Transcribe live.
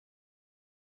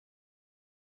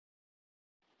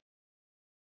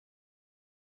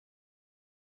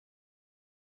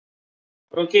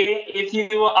Okay, if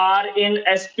you are in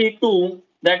sp2,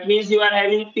 that means you are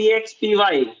having px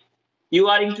py. You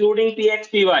are including px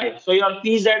py, so your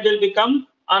pz will become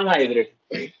unhybrid,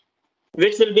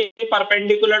 which will be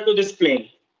perpendicular to this plane.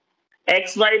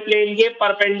 xy plane के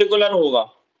perpendicular होगा.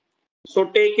 So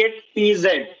take it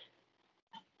pz,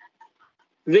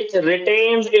 which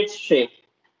retains its shape.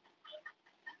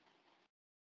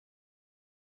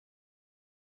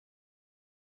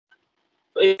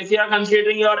 So if you are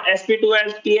considering your sp2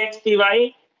 as px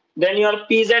py, then your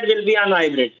pz will be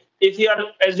unhybrid. If you are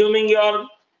assuming your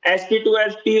sp2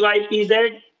 as py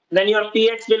pz, then your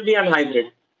px will be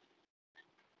unhybrid.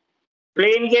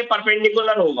 Plane के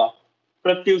perpendicular होगा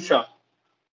प्रत्युषा.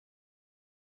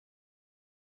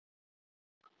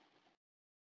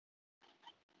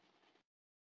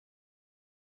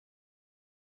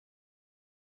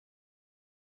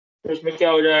 तो इसमें क्या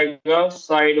हो जाएगा,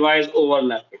 side wise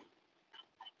overlapping,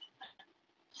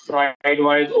 side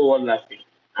wise overlapping,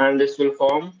 and this will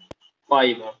form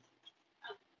pi bond.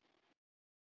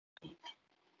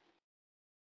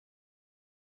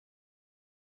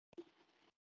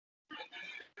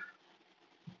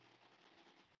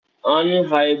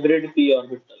 Unhybrid p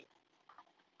orbital.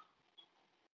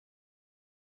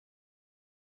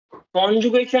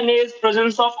 Conjugation is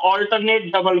presence of alternate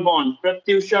double bond.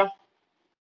 Pratyusha,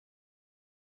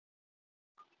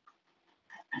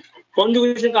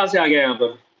 conjugation कहां से आ गया यहाँ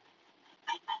पर?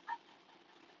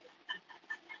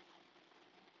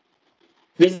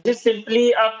 This is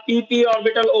simply a pp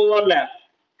orbital overlap,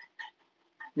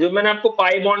 जो मैंने आपको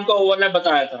पाई बॉन्ड का overlap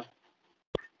बताया था.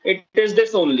 It is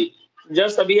this only.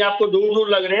 Just अभी आपको दूर दूर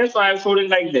लग रहे हैं, सो I have showed it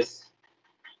like this.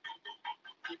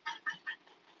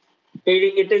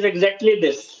 It is exactly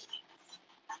this.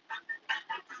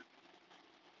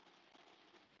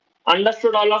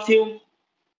 Understood, all of you?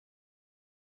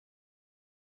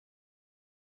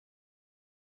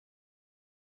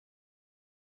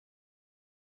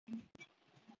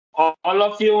 All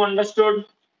of you understood?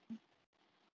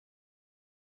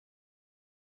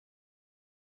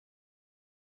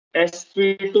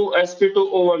 sp2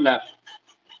 overlap.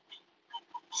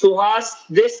 Suhas,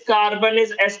 this carbon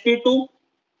is sp2.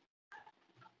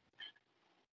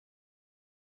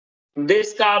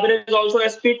 This carbon is also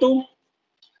sp2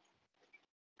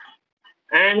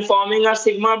 and forming a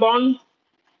sigma bond.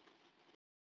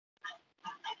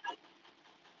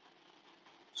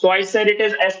 So I said it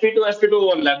is sp2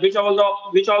 overlap. Which all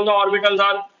the orbitals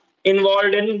are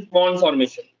involved in bond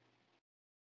formation?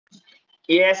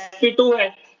 ये sp2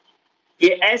 है,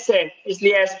 ये s है,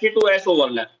 इसलिए sp2s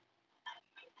overlap.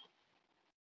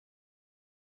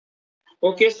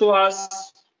 Okay, Suhas.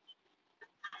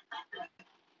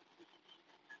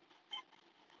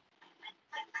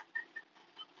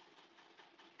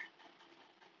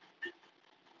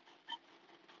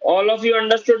 All of you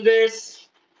understood this?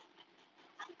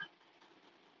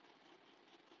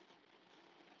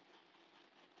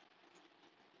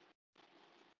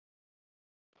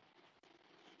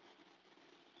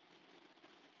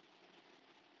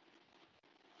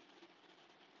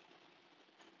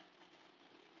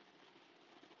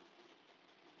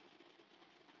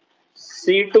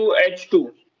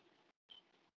 C2H2.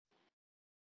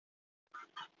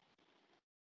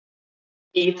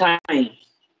 Ethyne.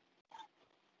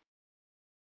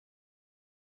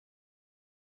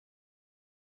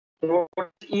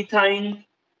 What is ethyne?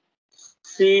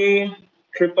 C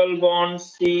triple bond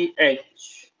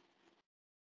CH.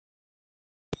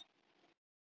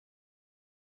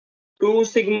 Two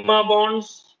sigma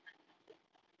bonds.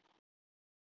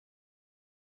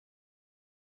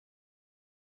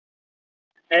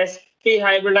 sp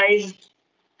hybridized.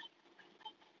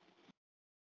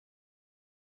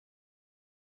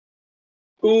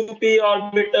 Two p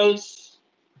orbitals.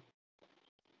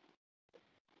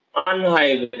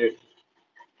 Unhybrid.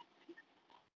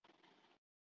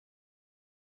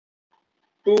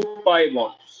 Two pi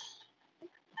bonds.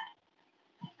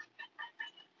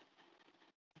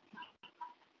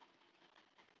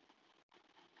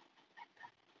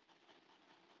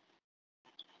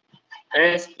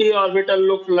 sp orbital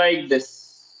look like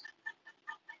this.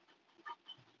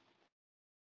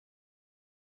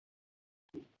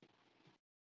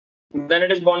 Then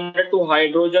it is bonded to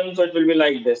hydrogen, so it will be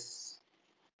like this.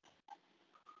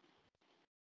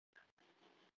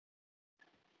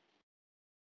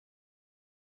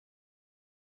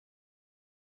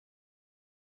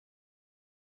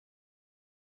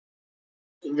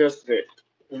 Just wait.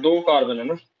 दो carbon है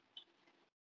ना?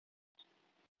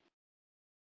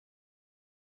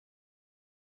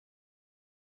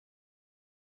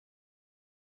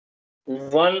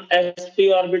 One sp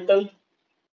orbital,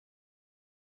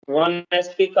 one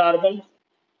sp carbon,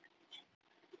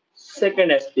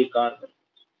 second sp carbon.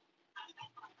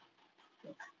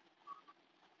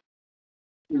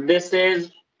 This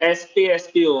is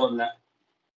sp-sp overlap.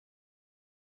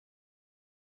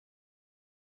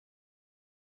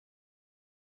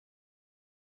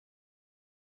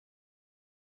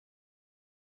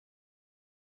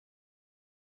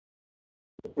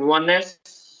 One s,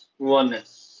 one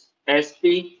s,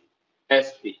 sp,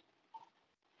 sp,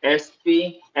 sp,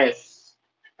 s,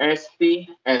 sp,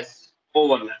 s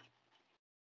overlap.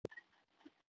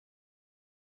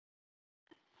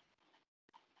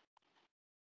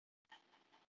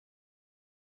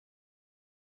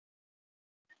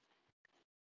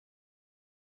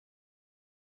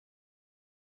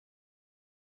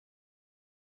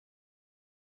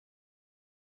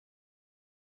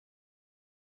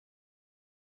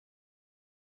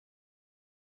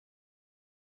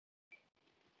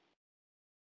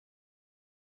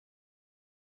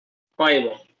 Pi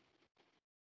bond.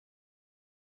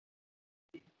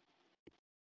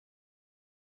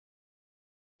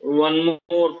 One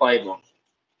more pi bond.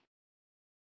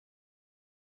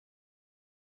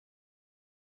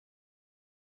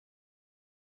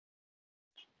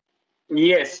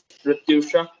 Yes,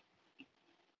 Pratyusha.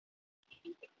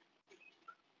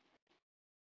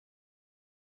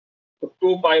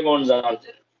 Two pi bonds are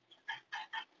there.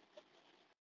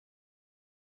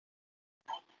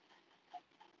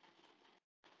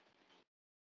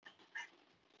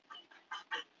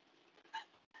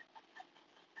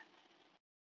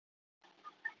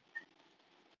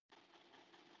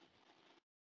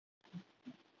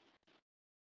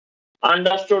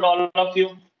 Understood, all of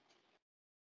you?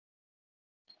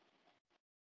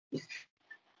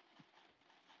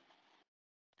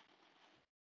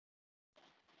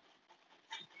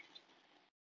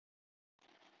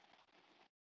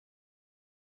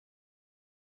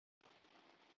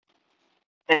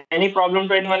 Any problem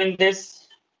to anyone in this?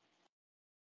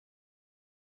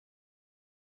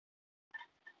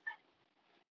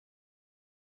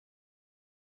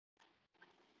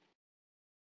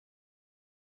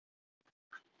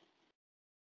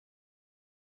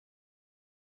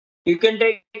 You can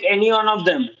take any one of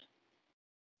them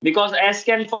because S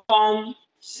can form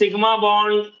sigma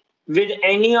bond with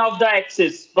any of the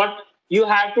x's. But you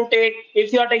have to take,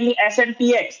 if you are taking S and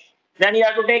px, then you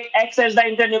have to take x as the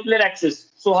internuclear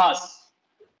axis. Suhas.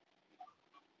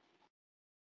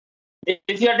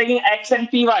 If you are taking x and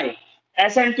py,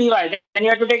 S and py, then you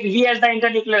have to take v as the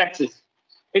internuclear axis.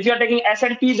 If you are taking S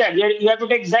and pz, you have to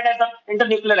take z as the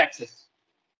internuclear axis.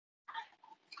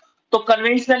 तो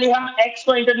conventionally हम x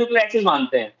को internuclear axis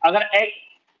मानते हैं. अगर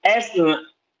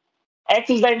x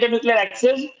is the internuclear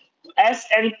axis, S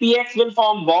and px will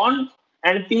form bond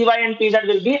and py and pz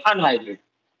will be unhybrid.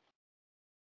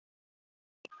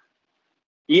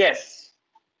 Yes.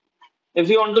 If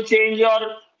you want to change your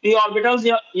p orbitals,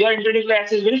 your internuclear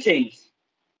axis will change.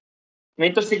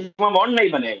 नहीं तो sigma bond नहीं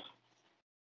बनेगा.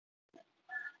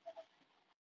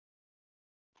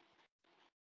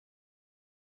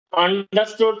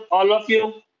 Understood, all of you?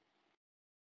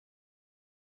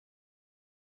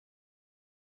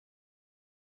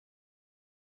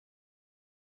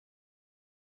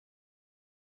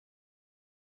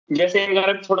 जैसे अगर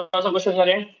हम थोड़ा सा question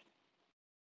करें,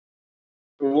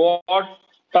 what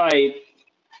type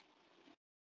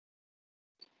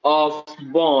of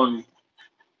bond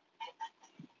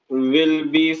will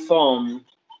be formed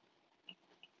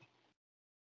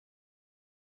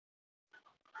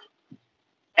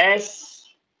S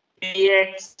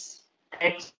px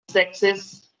x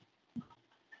axis,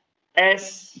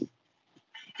 S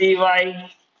py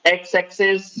x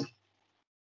axis,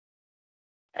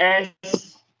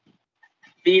 S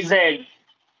pz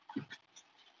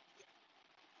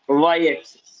y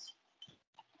axis.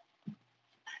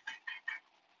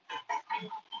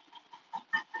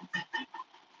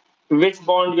 Which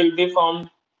bond will be formed?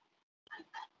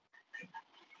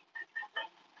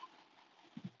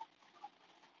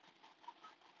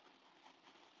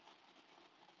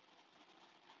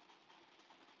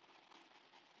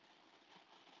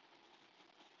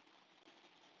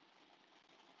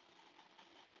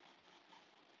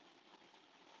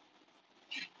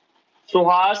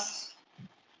 Suhas,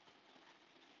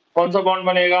 कौन सा बॉन्ड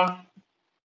बनेगा?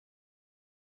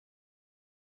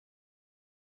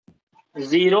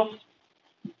 Zero,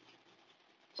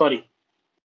 sorry,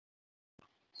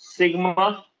 sigma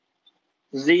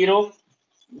zero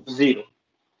zero.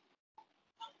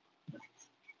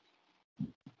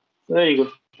 Very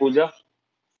good Puja,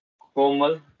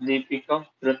 Komal, Deepika,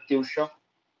 Pratyusha,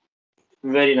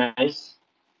 very nice.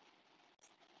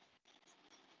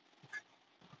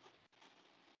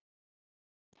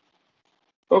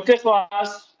 Okay, Suhas,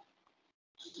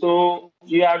 So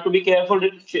you have to be careful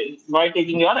by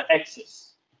taking your axis.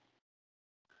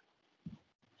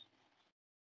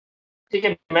 ठीक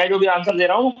है, मैं जो भी answer दे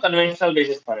रहा हूँ कन्वेंशनल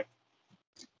बेसिस पर है.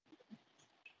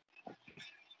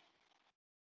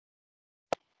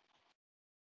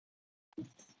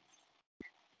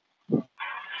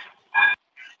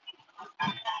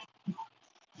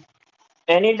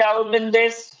 Any doubt in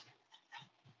this?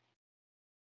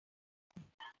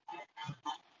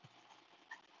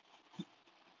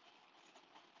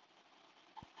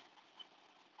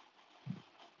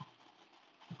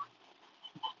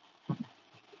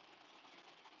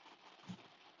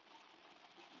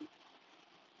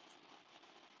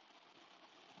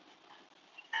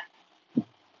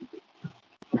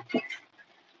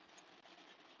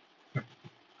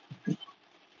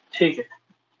 ठीक है.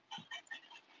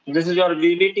 This is your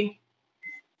VBT.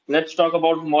 Let's talk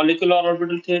about molecular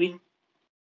orbital theory.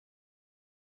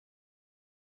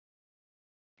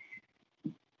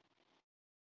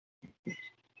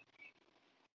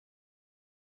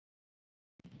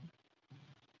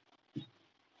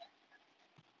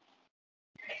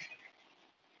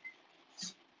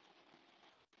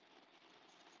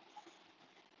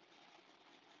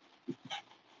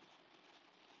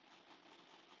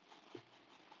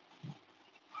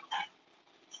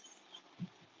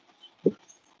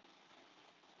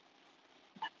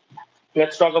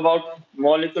 Let's talk about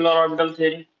molecular orbital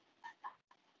theory.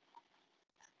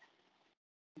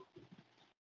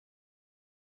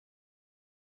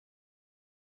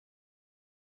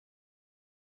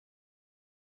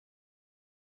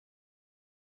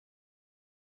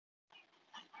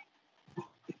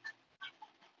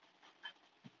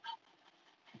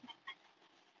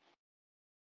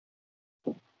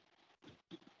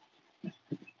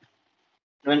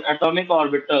 When atomic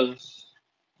orbitals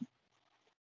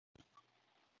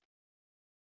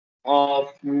of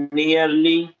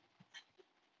nearly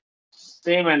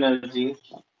same energy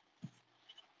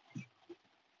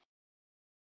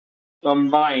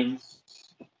combines,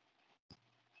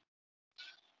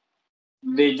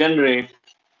 they generate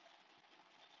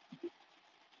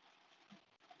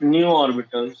new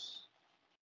orbitals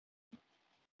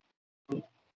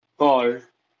called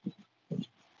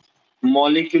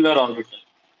molecular orbital.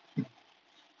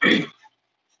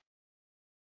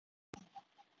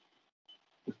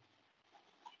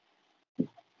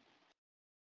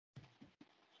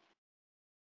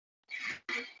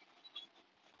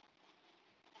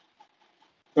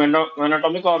 When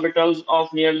atomic orbitals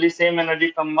of nearly same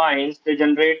energy combines, they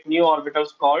generate new orbitals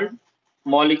called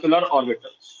molecular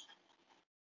orbitals.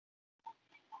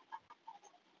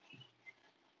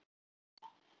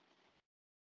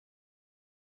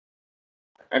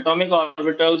 Atomic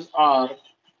orbitals are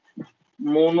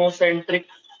monocentric.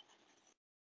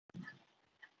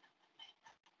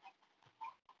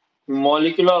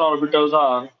 Molecular orbitals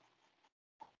are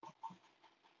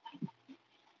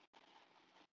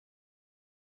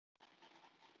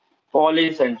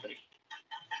polycentric.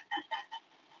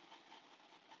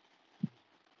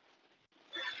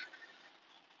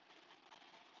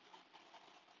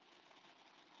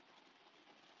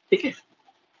 ठीक है,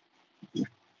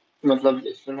 मतलब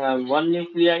this will have one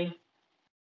nuclei,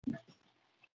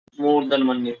 more than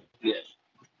one nuclei.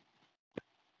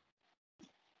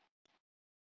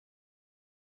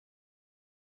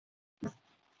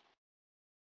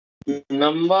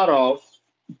 Number of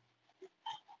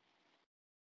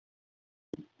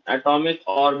atomic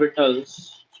orbitals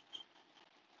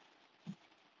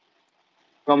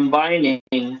combining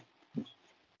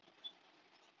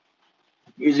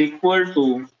is equal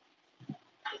to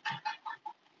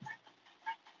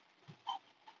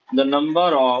the number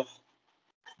of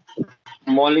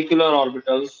molecular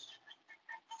orbitals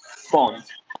formed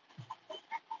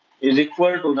is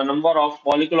equal to the number of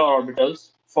molecular orbitals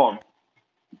formed.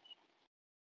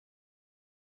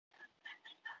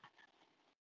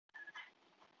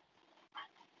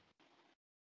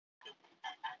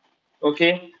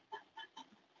 Okay.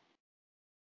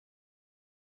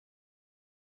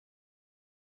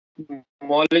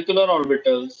 Molecular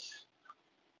orbitals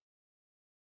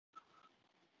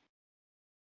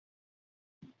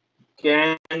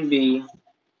can be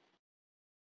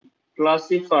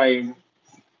classified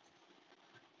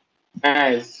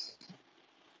as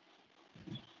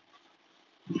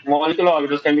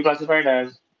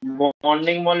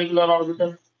bonding molecular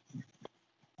orbital,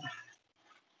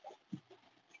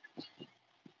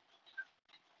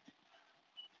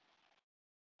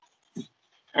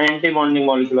 anti-bonding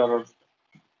molecular orbital.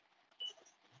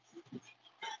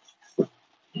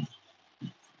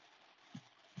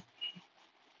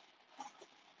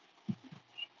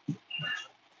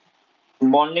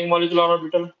 Bonding molecular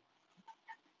orbital,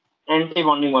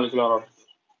 anti-bonding molecular orbital.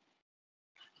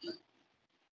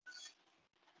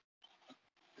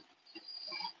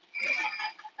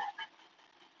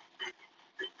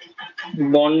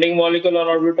 Bonding molecular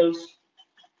orbitals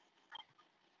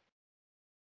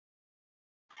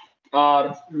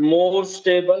are more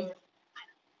stable,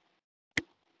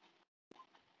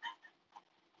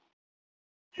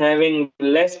 having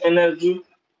less energy,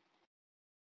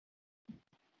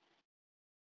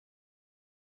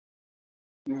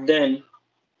 than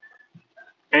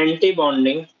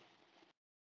anti-bonding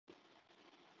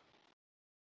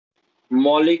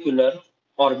molecular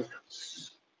orbitals.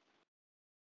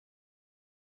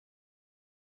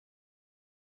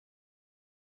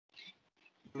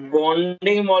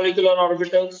 Bonding molecular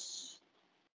orbitals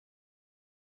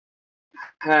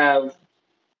have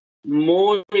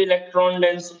more electron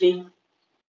density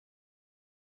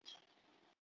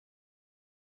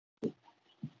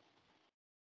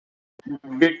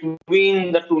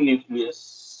between the two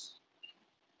nucleus.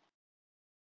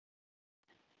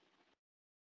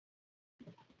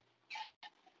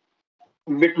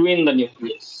 Between the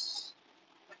nucleus.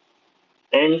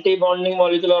 Anti-bonding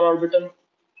molecular orbital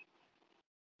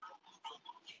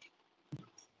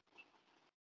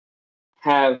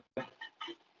have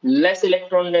less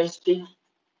electron density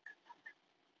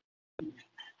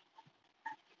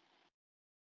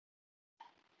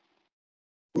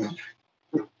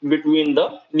between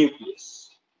the nucleus.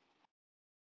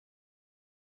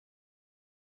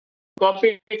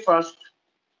 Copy it first.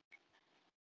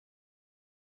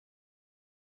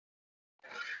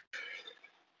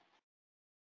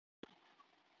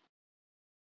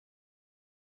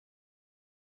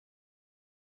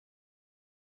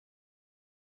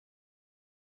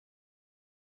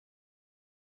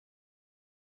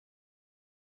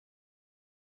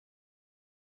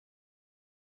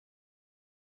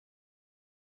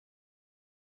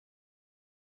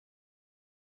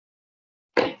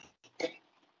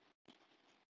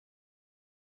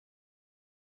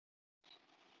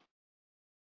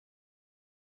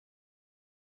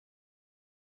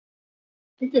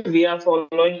 Okay, we are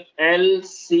following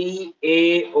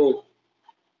LCAO,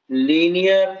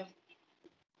 linear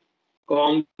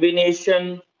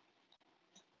combination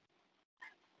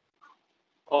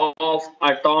of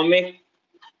atomic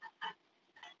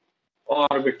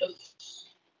orbitals.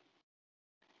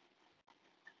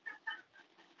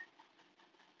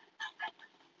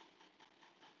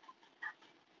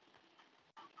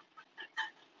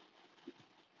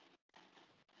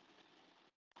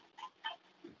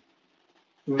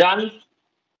 Done.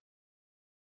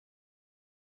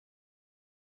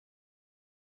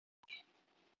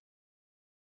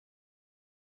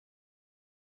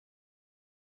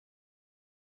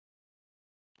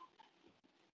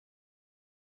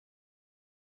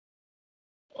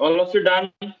 All of you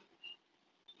done?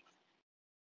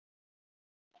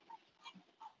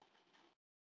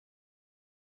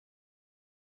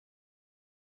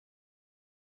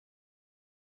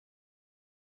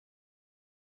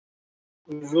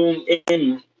 Zoom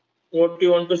in. What do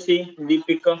you want to see,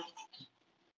 Deepika?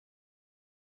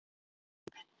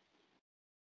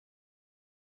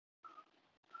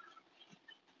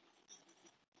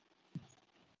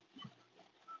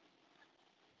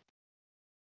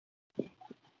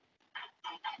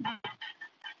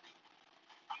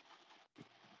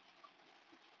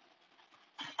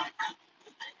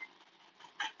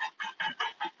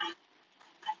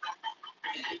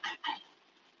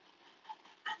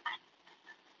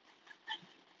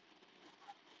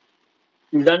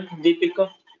 Done, Deepika?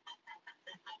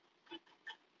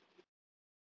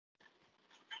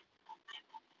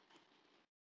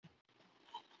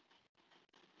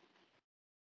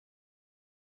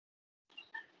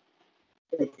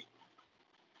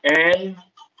 An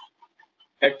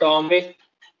atomic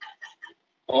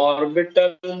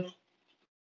orbital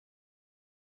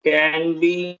can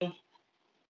be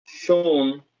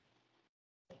shown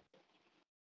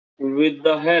with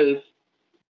the help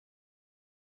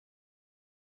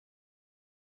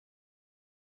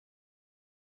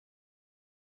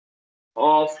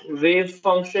of wave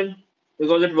function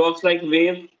because it works like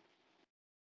wave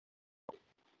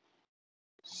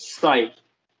side.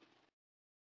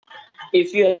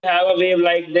 If you have a wave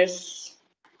like this,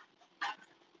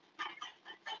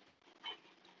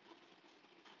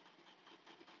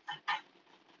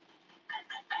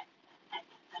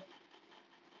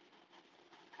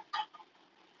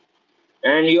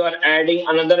 and you are adding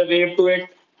another wave to it,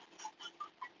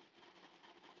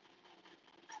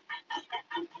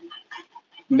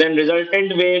 then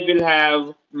resultant wave will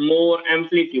have more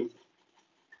amplitude.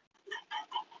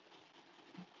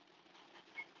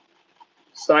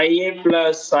 psi a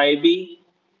plus psi b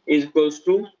is equals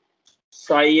to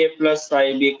psi a plus psi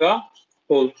b का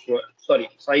whole square. Sorry,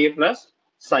 psi a plus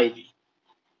psi b.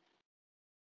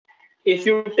 If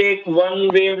you take one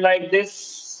wave like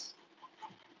this,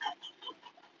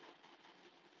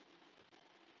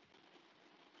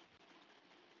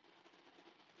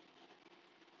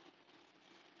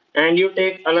 and you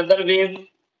take another wave,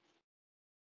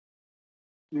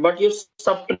 but you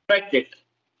subtract it,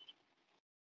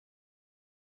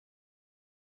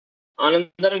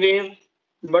 another wave,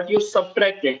 but you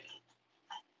subtract it,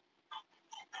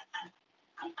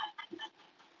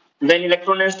 then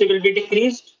electron density will be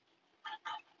decreased.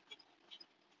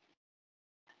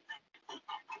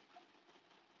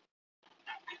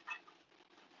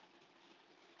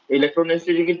 Electron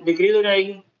density decrease हो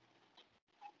जाएगी.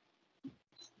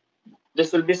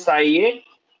 This will be psi a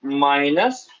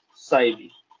minus psi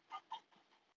b.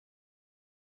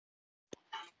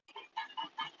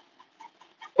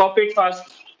 Copy it fast.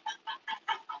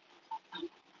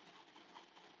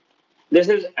 This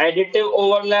is additive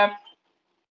overlap.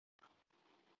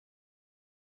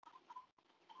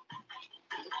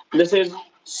 This is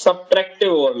subtractive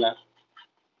overlap.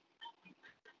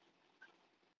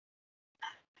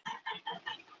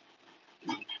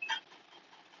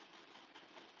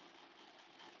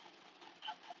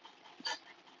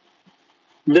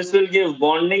 This will give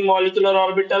bonding molecular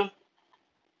orbital.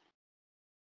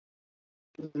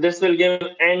 This will give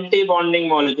anti-bonding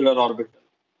molecular orbital.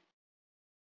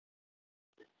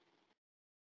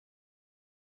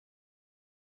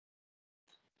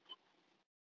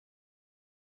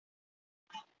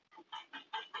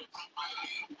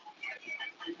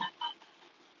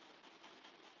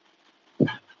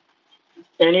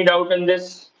 Any doubt in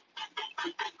this?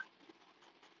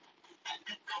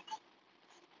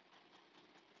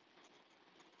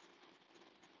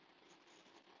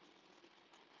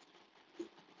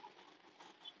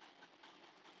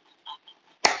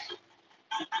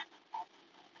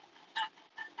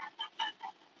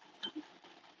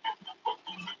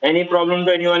 Any problem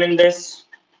to anyone in this?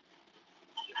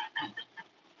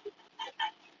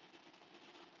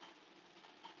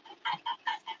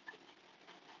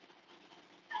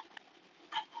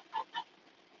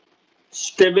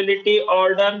 Stability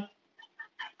order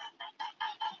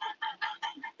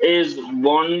is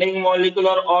bonding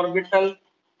molecular orbital,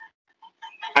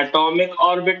 atomic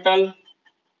orbital,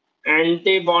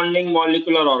 anti-bonding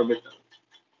molecular orbital.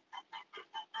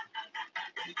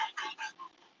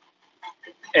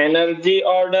 Energy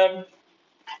order,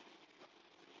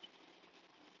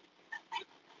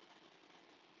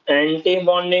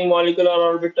 anti-bonding molecular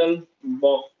orbital,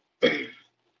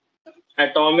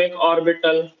 atomic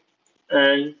orbital,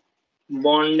 and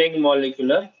bonding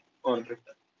molecular orbital.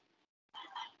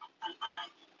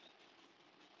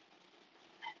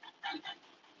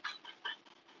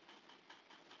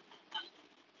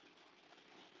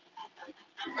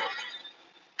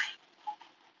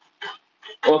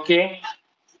 Okay.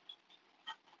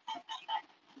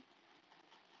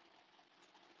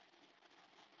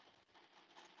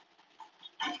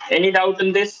 Any doubt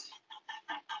in this?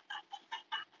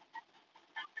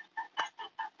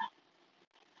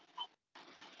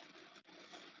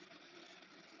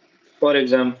 For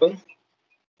example,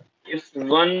 if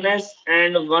 1s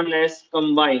and 1s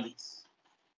combines,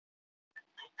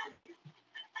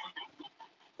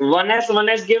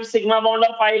 1s gives sigma bond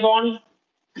or pi bond?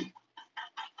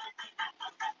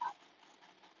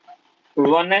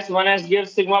 1s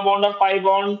gives sigma bond or pi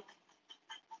bond?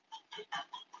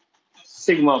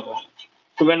 Sigma bond.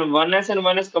 So when 1s and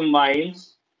 1s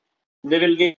combines, they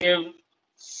will give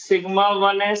sigma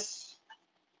 1s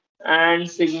and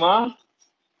sigma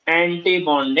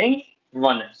anti-bonding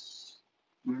 1s.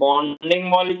 Bonding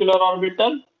molecular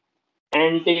orbital,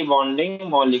 anti-bonding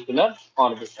molecular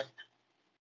orbital.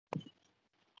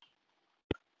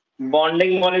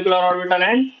 Bonding molecular orbital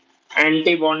and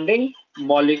anti-bonding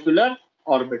molecular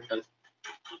orbital.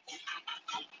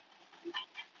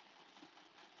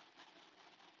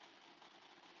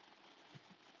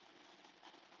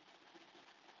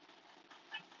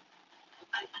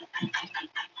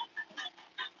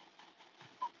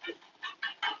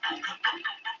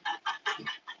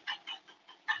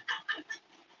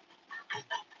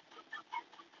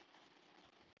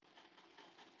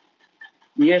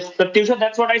 Yes, Pratyusha,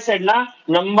 that's what I said, na?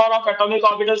 Number of atomic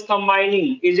orbitals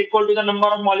combining is equal to the number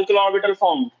of molecular orbital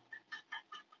formed.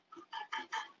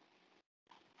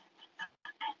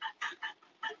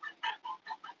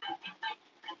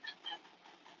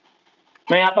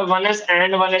 मैं यहाँ पर 1s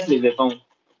and 1s लिख देता हूँ,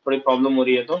 थोड़ी problem हो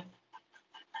रही है तो.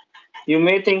 You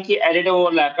may think कि additive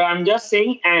overlap. I'm just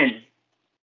saying and.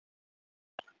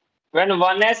 When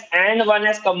 1s and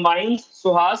 1s combines,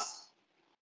 Suhas,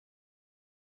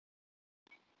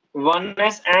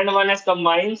 1s and 1s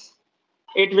combines,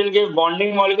 it will give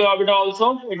bonding molecular orbital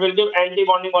also. It will give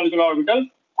anti-bonding molecular orbital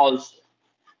also.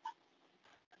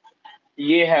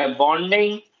 ये है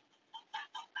bonding,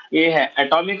 ये है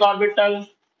atomic orbital,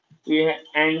 ये है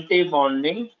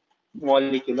anti-bonding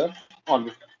molecular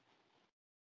orbital.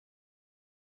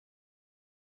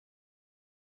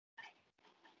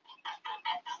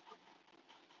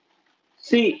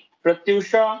 See,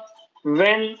 Pratyusha,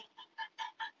 when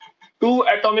two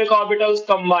atomic orbitals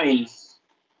combines,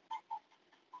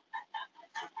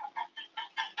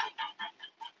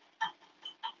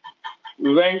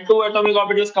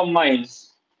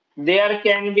 there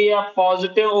can be a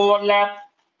positive overlap,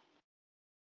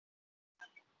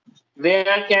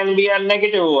 there can be a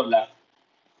negative overlap.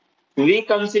 We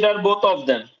consider both of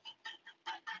them.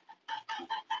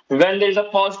 When there is a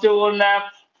positive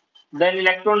overlap, then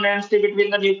electron density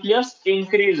between the nucleus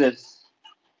increases.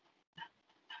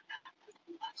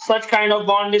 Such kind of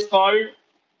bond is called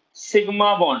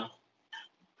sigma bond.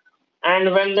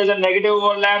 And when there's a negative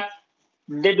overlap,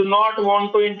 they do not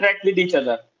want to interact with each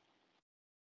other.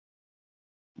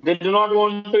 They do not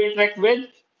want to interact with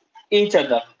each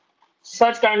other.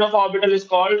 Such kind of orbital is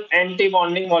called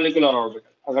anti-bonding molecular orbital.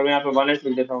 अगर मैं यहाँ पे 1s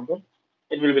लिख देता हूँ तो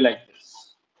it will be like this.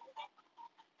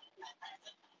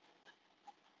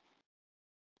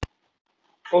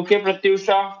 Okay,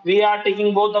 Pratyusha, we are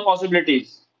taking both the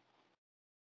possibilities.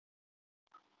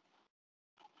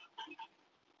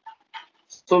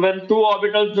 So when two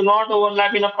orbitals do not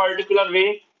overlap in a particular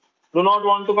way, do not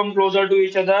want to come closer to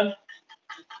each other,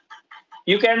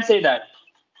 you can say that.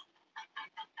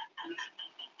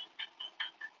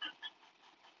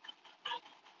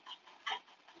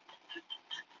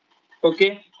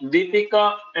 Okay,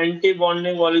 Deepika,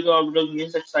 anti-bonding molecular orbital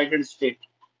means excited state.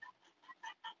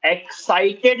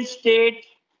 Excited state,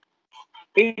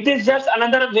 it is just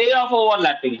another way of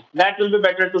overlapping. That will be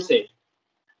better to say.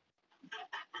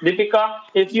 Deepika,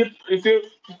 if you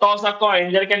toss a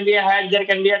coin, there can be a head, there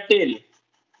can be a tail.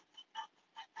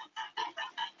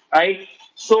 Right?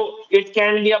 So it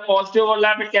can be a positive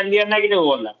overlap, it can be a negative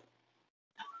overlap.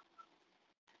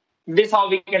 This is how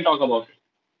we can talk about it.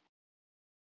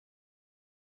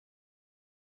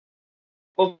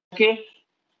 Okay.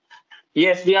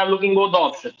 Yes, we are looking both the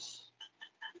options.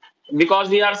 Because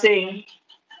we are saying,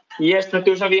 yes,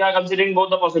 Pratyusha, we are considering both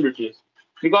the possibilities.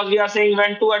 Because we are saying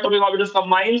when two atomic orbitals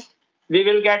combines, we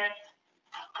will get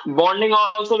bonding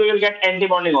also, we will get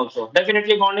anti-bonding also.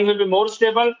 Definitely bonding will be more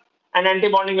stable and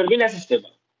anti-bonding will be less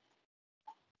stable.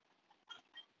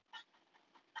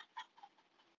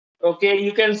 Okay,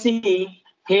 you can see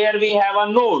here we have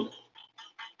a node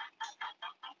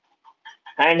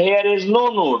and here is no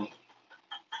node.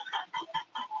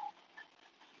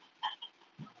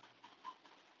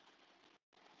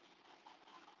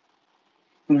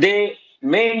 They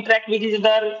may interact with each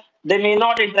other, they may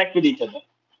not interact with each other.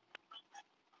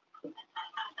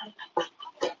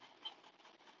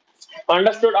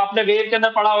 Understood? आपने wave के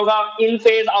अंदर पढ़ा होगा in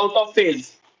phase, out of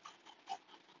phase.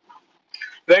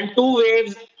 When two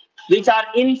waves which are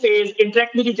in phase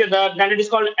interact with each other, then it is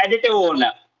called additive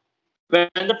overlap. When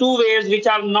the two waves which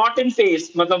are not in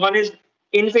phase, मतलब one is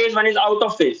in phase, one is out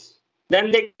of phase,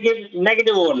 then they give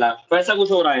negative overlap. वैसा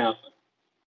कुछ हो रहा है यहाँ पर.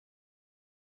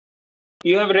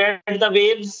 You have read the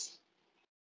waves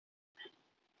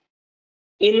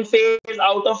in phase,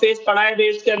 out of phase पढ़ा है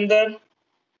waves के अंदर.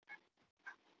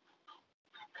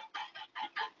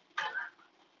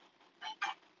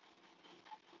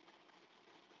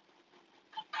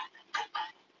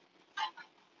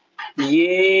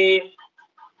 ये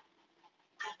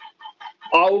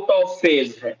आउट ऑफ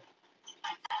फेज है.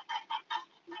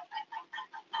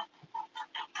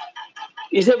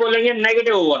 इसे बोलेंगे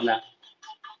negative overlap.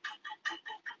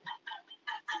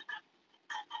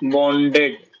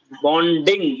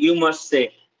 Bonding, you must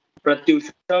say,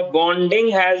 Pratyusha. Bonding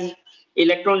has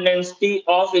electron density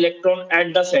of electron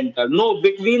at the center. No,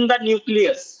 between the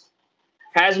nucleus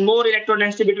has more electron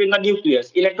density between the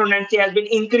nucleus. Electron density has been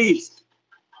increased,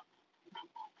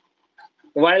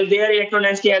 while their electron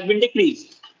density has been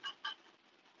decreased.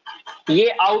 ये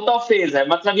out of phase है,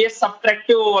 मतलब ये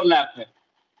subtractive overlap है.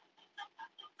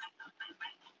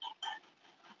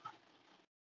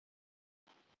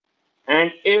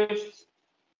 And if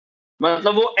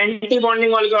मतलब वो anti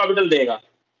bonding molecular orbital देगा.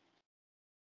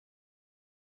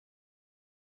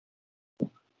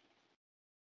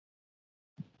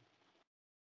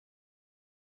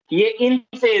 ये इन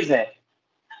phase है,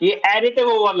 ये एडिटिव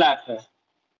ओवरलैप है,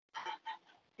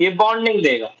 ये बॉन्डिंग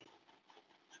देगा.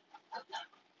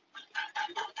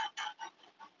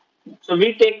 So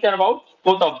we take care about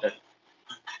both of them.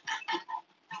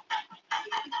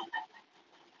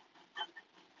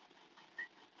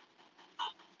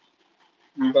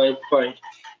 By.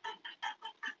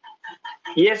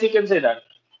 Yes, you can say that.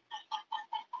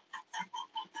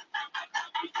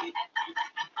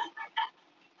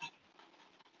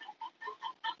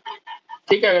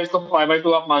 ठीक है, अगर इसको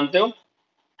 5/2 आप मानते हो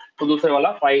तो दूसरे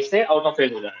वाला 5 से आउट ऑफ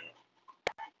फेज हो जाएगा।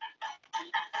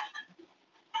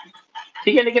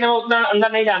 ठीक है, लेकिन हमें उतना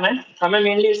अंदर नहीं जाना है, हमें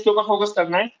मेनली इसके ऊपर फोकस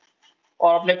करना है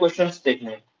और अपने क्वेश्चंस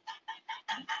देखने हैं।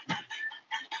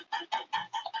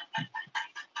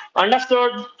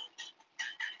 Understood?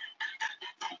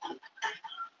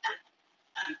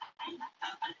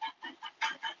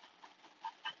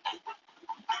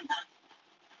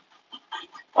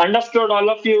 Understood, all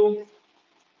of you?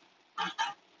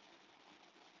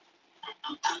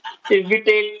 If we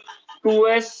take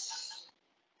 2s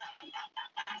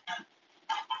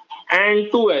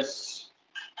and 2s,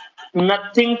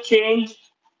 nothing changed,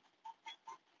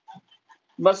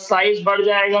 बस साइज बढ़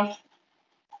जाएगा।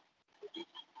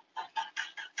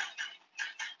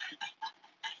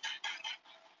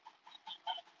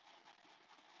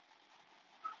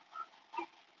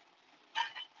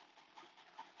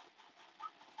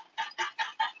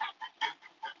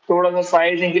 थोड़ा सा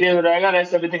साइज इंक्रीज हो जाएगा,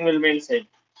 rest everything will remain same.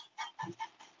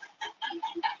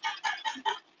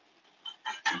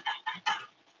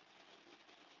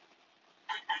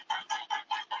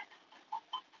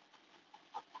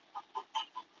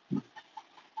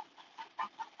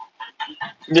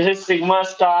 This is sigma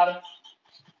star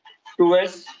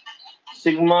 2s,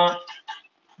 sigma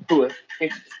 2s.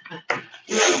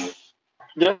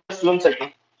 Just 1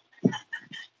 second.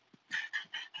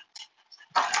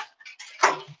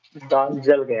 दाल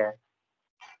जल गया है।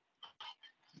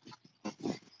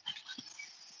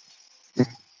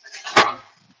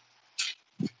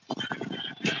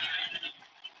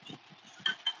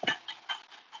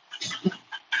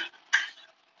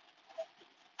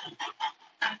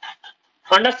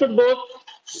 Understood both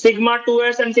sigma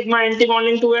 2s and sigma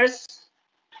anti-bonding 2s?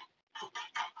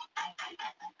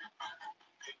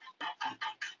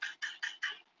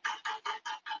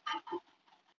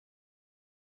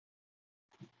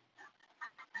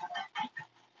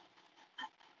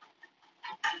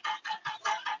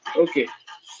 Okay,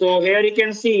 so here you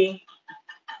can see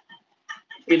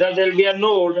either there will be a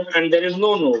node and there is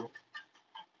no node.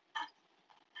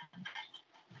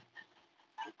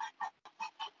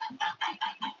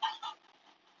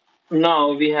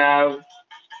 Now we have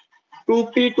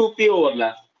 2p 2p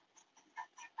overlap.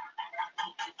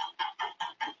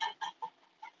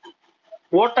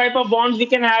 What type of bonds we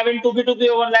can have in 2p 2p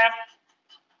overlap?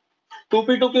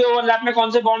 2p 2p overlap में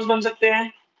कौन से bonds बन सकते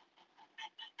हैं?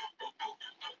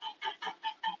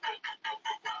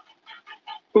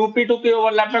 2p 2p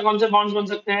overlap में कौन से bonds बन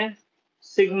सकते हैं?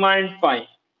 Sigma and pi,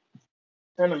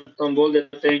 है ना? तो हम बोल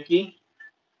देते हैं कि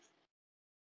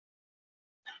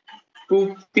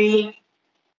 2p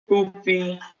 2p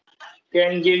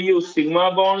can give you sigma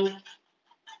bond,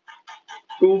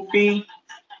 2p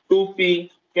 2p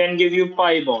can give you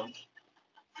pi bond.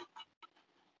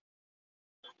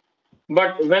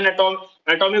 But when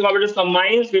atomic orbitals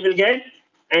combines, we will get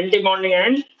anti-bonding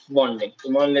and bonding.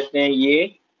 तो मान लेते हैं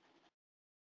ये,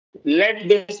 let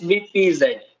this be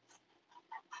pz,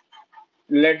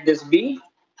 let this be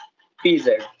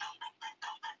pz.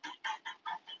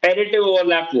 Additive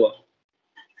overlap हुआ.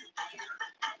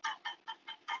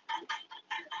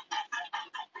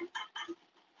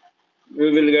 We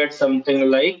will get something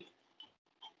like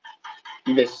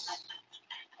this.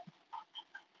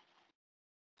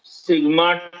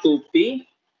 Sigma 2p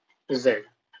z.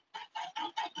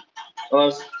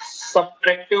 और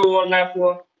subtractive overlap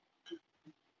हुआ.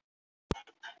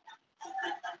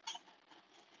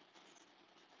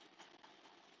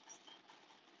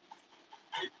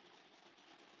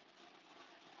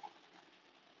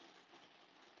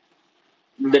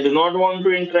 They do not want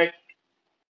to interact.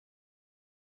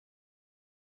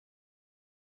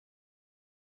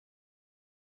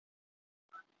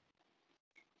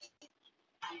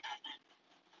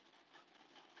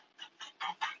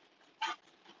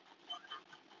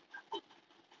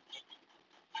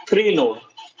 Three node.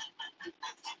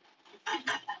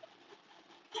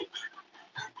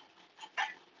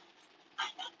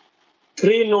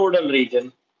 Three nodal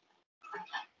region.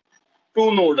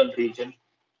 Two nodal region.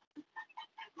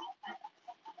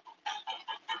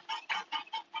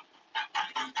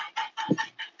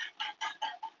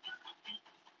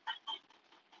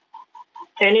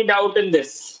 Any doubt in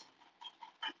this?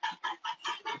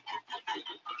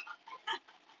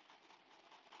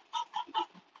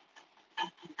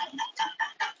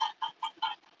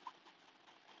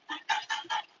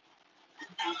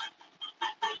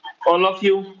 All of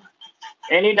you,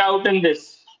 any doubt in this?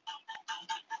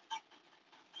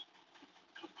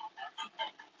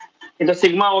 ये तो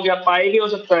sigma हो गया, पाई भी हो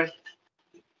सकता है.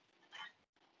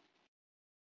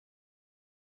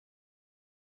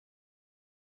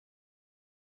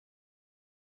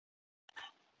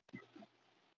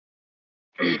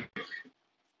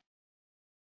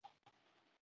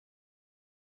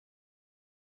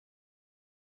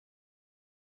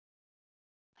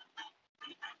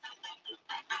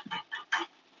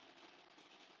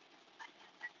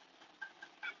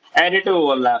 Additive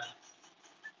overlap.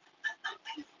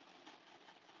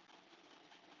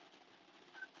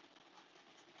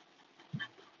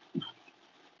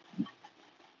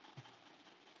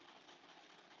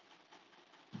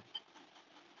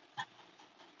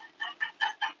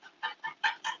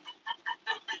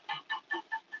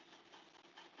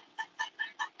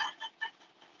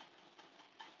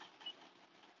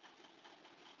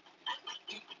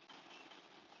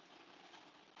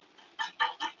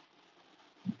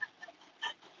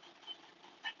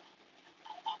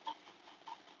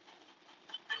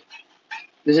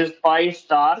 This is pi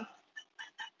star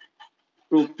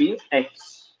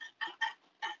 2px.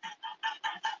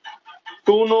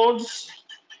 2 nodes,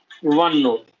 1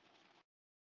 node.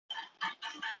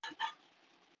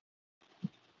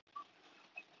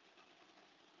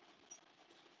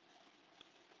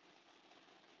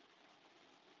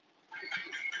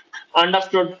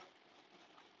 Understood?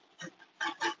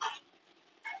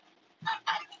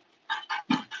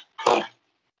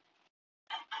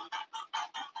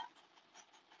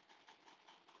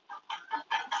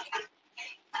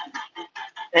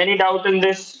 Any doubt in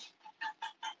this?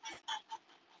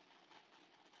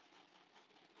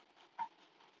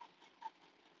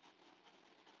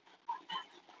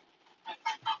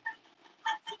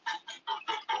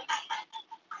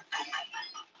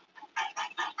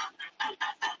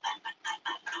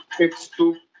 It's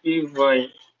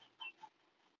 2py.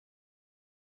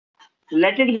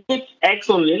 Let it be x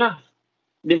only ना.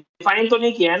 Define तो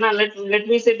नहीं किया है ना. Let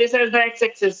me say this as the x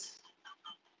axis.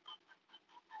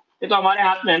 ये तो हमारे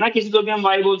हाथ में है ना, किसी को भी हम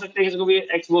y बोल सकते हैं, किसी को भी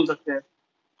x बोल सकते हैं.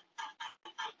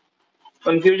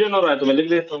 कंफ्यूजन हो रहा है तो मैं लिख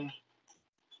देता हूँ.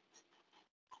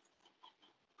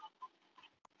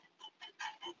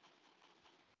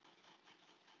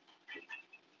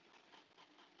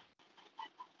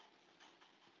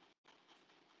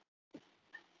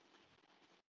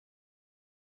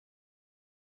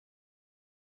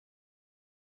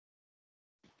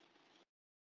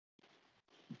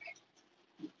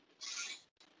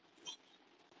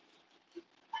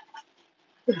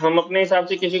 हम अपने हिसाब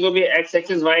से किसी को भी x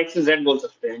axis y axis z बोल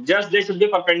सकते हैं. Just they should be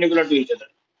perpendicular to each other.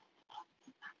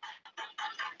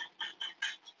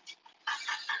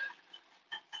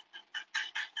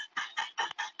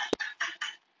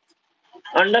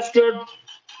 Understood?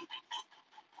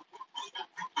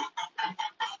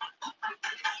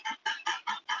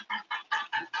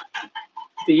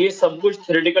 तो ये सब कुछ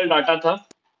थ्योरेटिकल डाटा था.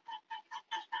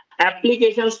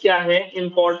 एप्लीकेशंस क्या है,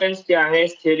 इंपॉर्टेंस क्या है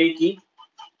इस थ्योरी की,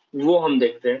 वो हम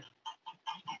देखते हैं.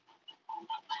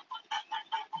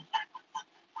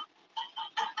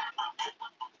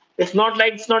 It's not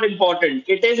like it's not important.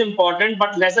 It is important,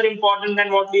 but lesser important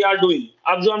than what we are doing.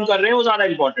 अब जो हम कर रहे हैं वो ज्यादा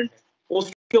important है.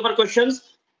 उसके ऊपर क्वेश्चंस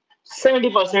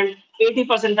 70%,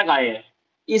 80% तक आए हैं.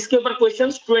 इसके ऊपर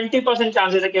क्वेश्चंस 20%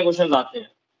 चांसेस है कि क्वेश्चंस आते हैं.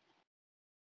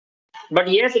 But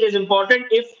yes, it is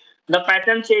important if the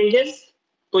pattern changes.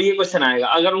 तो ये क्वेश्चन आएगा.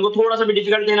 अगर उनको थोड़ा सा भी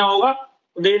डिफिकल्ट देना होगा,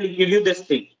 they will give you this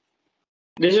thing.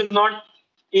 This is not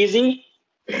easy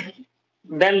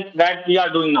than that we are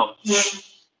doing now.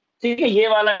 ठीक है, ये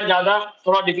वाला ज्यादा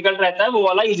थोड़ा डिफिकल्ट रहता है, वो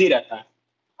वाला इजी रहता है.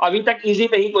 अभी तक इजी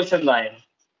पे ही क्वेश्चन आए हैं.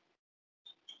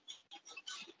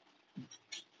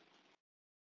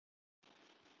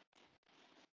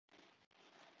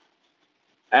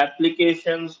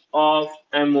 Applications of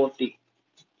MOT.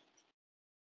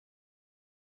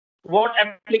 What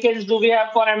applications do we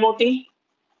have for MOT?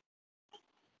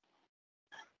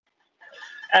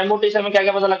 MOT से हमें क्या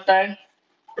क्या पता लगता है?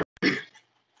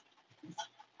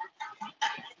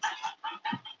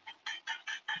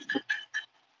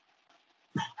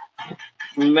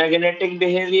 Magnetic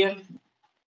behavior,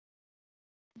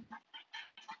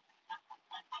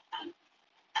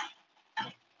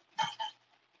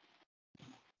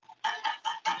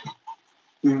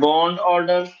 bond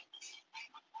order,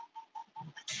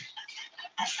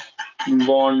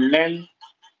 bond length,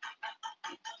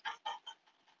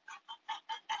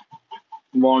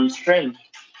 bond strength.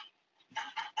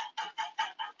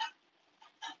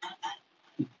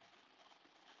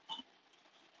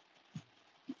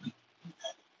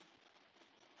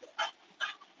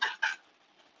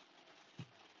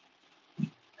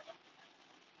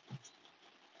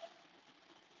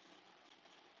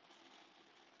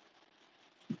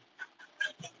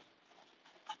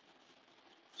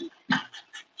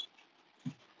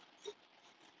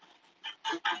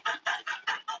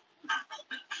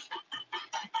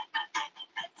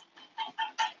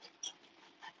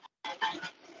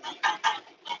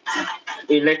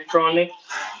 electronic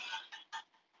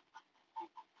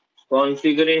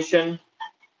configuration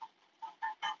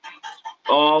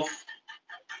of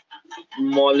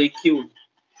molecule.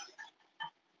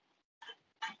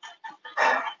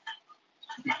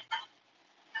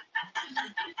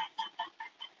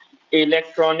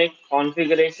 Electronic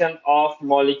configuration of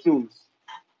molecules.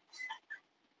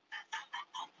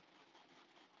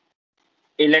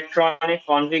 Electronic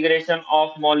configuration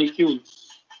of molecules.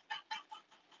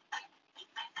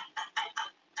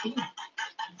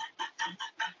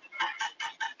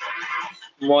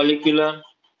 Molecular,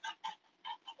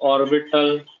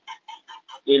 orbital,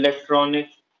 electronic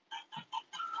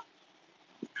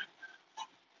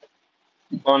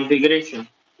configuration.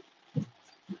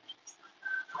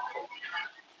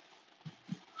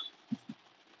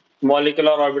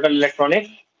 Molecular, orbital, electronic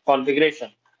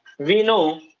configuration. We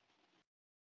know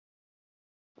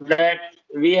that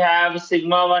we have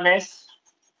sigma 1s,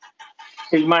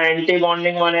 sigma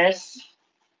anti-bonding 1s,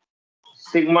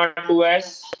 sigma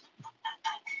 2s,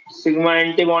 sigma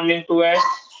anti-bonding 2s,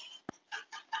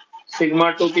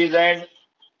 sigma 2pz,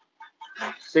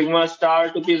 sigma star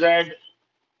 2pz,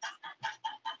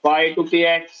 pi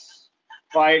 2px,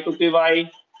 pi 2py,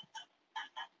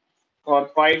 or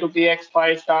pi 2px,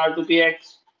 pi star 2px,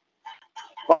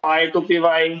 pi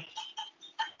 2py,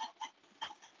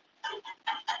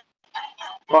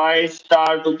 pi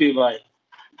star 2py.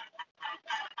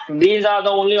 These are the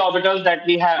only orbitals that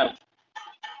we have.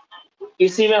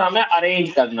 इसी में हमें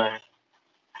arrange करना है.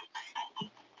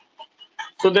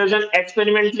 So there is an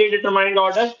experimentally determined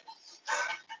order.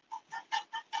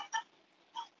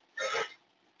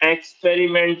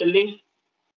 Experimentally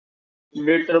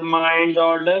determined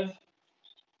order.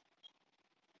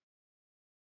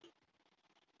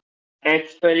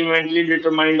 Experimentally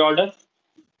determined order.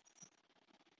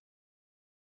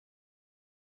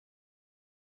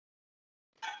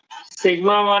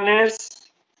 Sigma 1s,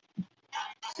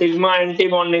 sigma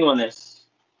anti-bonding 1s.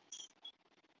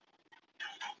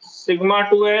 Sigma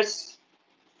 2s,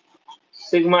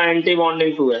 sigma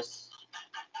anti-bonding 2s.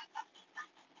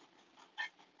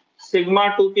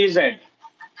 Sigma 2pz,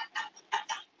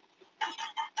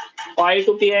 pi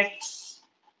 2px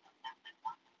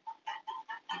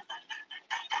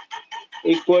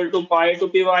equal to pi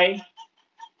 2py,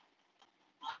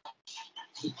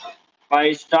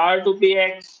 pi star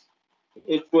 2px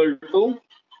equal to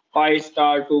pi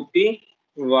star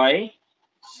 2py,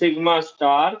 sigma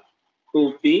star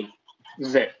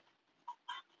 2pz.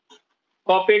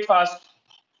 Copy it fast.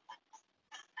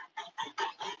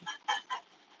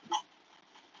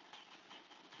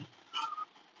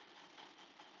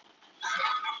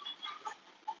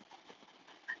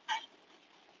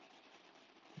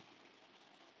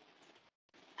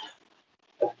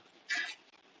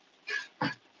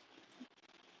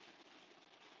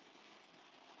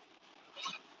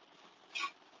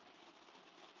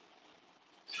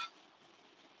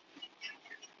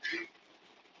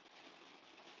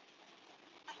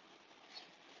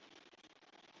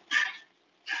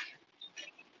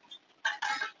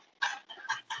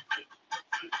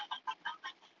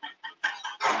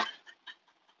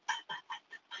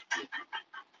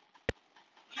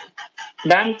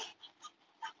 Done.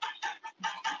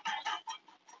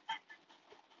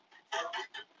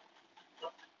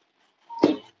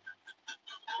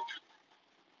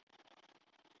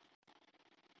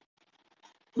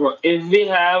 If we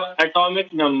have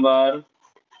atomic number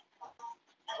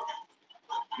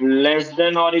less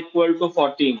than or equal to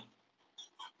 14,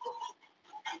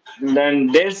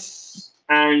 then this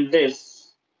and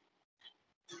this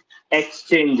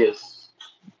exchanges.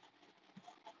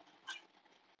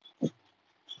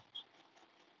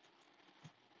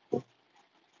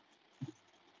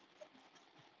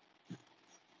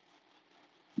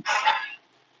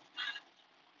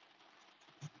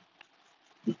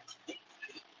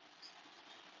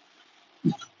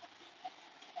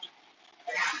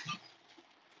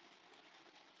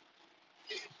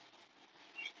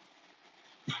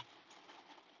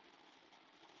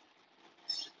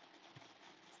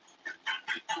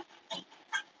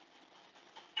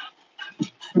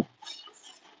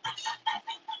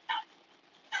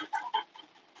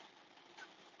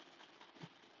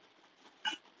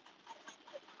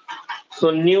 So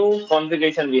new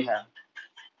configuration we have.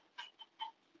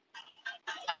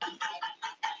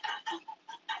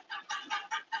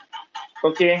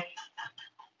 Okay.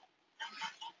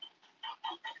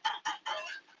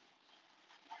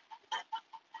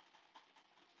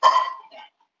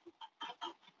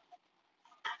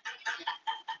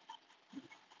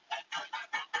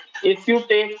 If you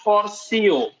take for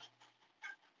CO,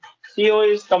 CO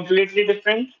is completely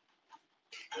different.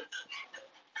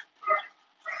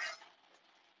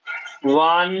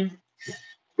 1,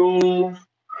 2,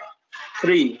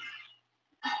 3.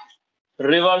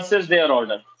 Reverses their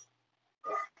order.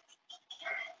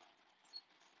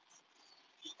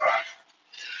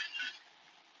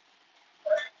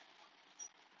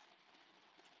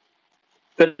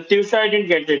 Katyusha, I didn't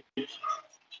get it.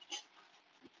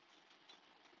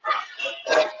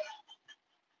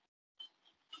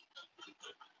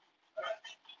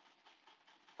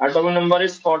 Atomic number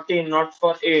is 14, not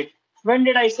for 8. When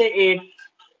did I say 8?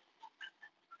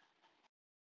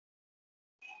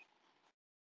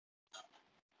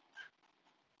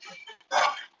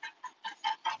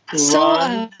 So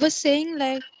One. I was saying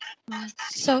like,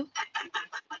 so.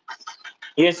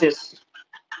 Yes.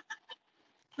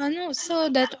 No, so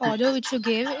that order which you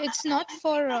gave, it's not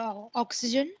for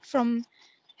oxygen from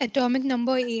atomic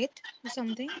number 8 or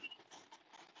something.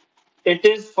 It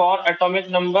is for atomic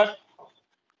number.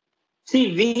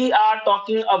 See, we are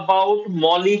talking about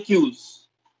molecules.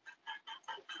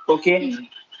 Okay.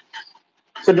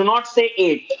 So do not say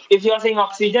 8. If you are saying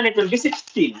oxygen, it will be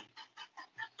 16.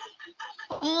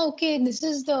 Oh, okay. This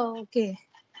is the okay.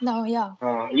 Now, yeah.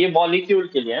 ये molecule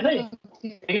के लिए है ना ये.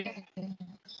 Okay.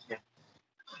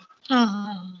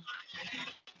 हाँ.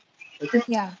 Okay.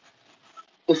 Yeah.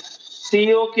 तो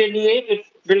CO के लिए it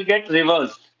will get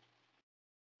reversed.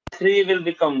 3 will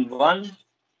become 1,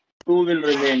 2 will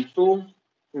remain 2,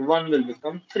 1 will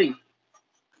become 3.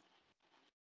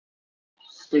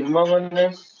 Sigma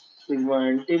 1s, sigma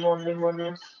anti-bonding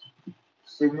 1s,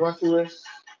 sigma 2s,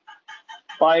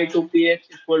 pi to px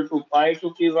equal to pi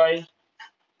to py,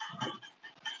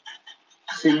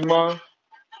 sigma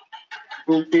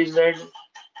 2pz,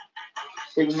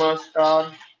 sigma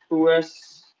star 2s,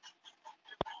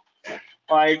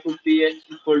 pi to px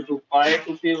equal to pi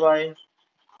to py,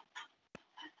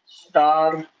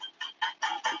 star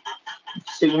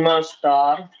sigma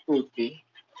star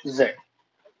 2pz.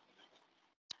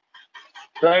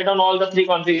 Write down all the three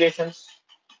configurations.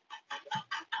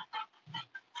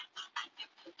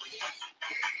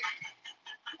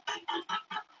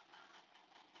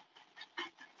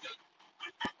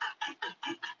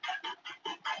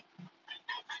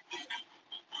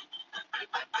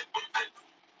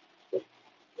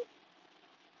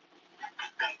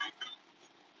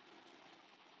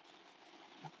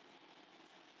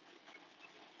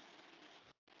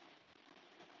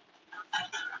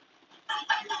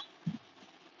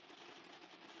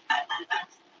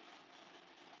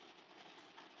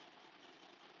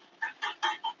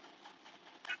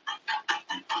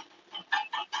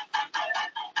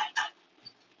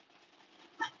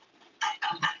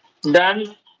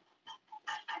 Then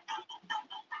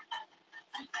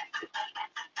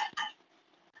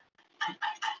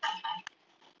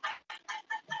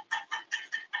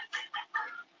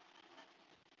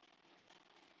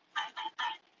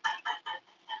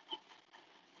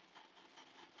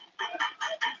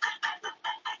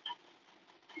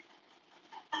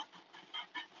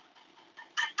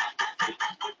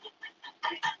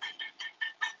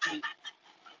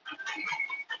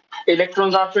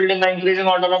electrons are filled in the increasing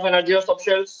order of energy of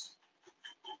subshells.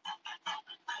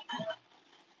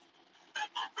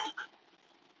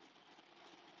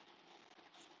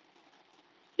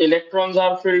 Electrons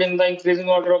are filled in the increasing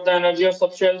order of the energy of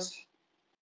subshells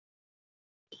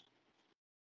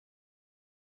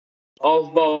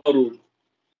of Bauru.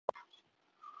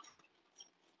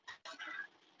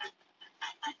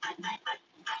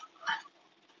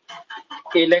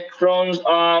 Electrons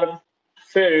are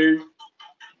filled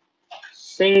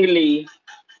singly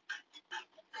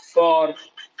for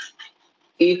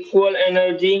equal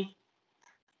energy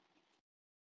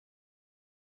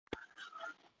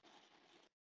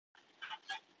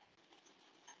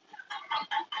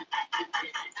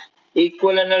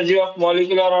of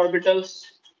molecular orbitals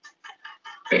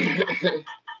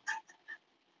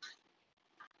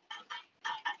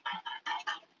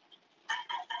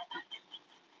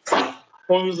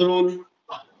Hund's rule.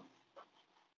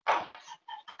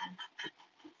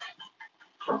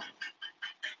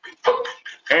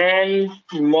 And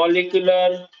a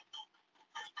molecular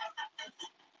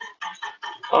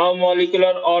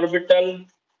orbital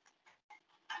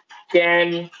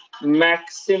can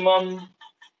maximum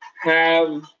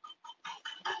have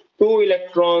 2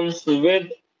 electrons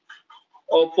with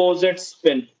opposite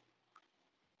spin.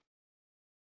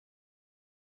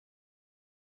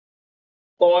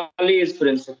 Pauli's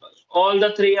principle. All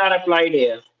the three are applied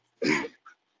here.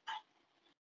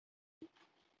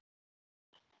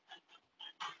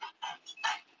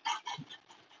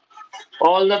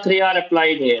 All the three are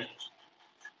applied here.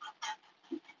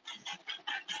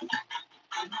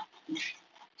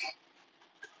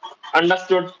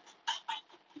 Understood?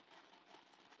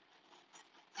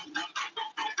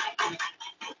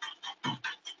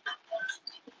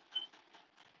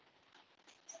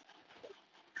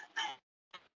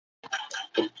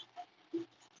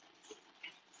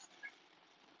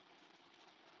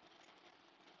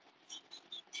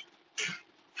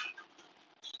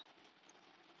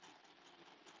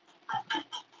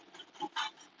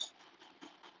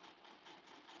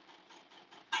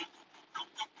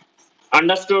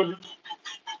 Understood?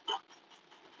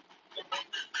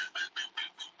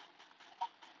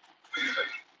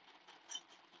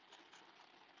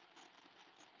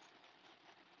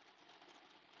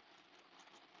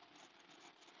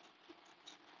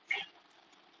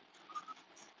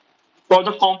 For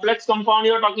the complex compound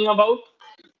you are talking about?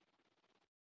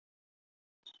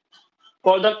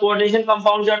 For the coordination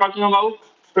compounds you are talking about,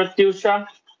 Pratyusha?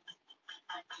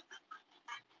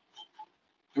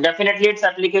 Definitely it's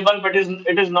applicable, but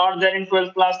it is not there in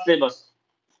 12th class syllabus.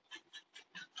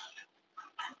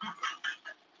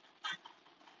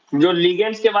 जो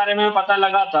ligands के बारे में पता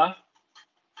लगा था,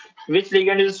 which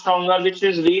ligand is stronger, which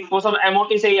is weak, वो सब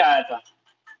MOT से ही आया था,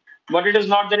 but it is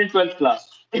not there in 12th class.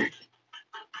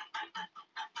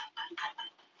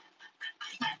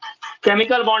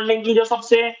 Chemical bonding की जो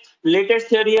सबसे लेटेस्ट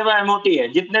थ्योरी है वो MOT है.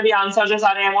 जितने भी आंसर है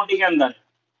सारे MOT के अंदर.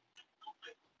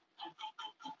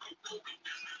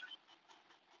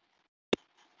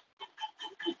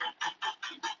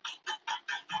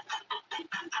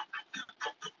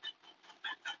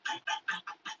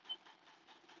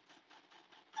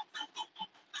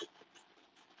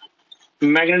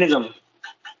 Magnetism.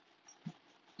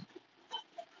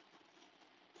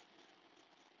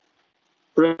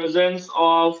 Presence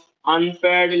of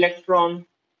unpaired electron.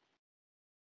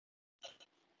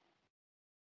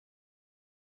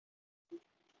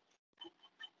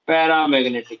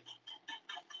 Paramagnetic.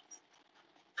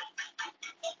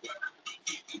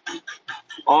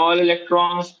 All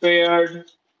electrons paired.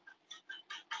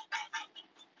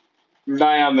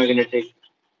 Diamagnetic.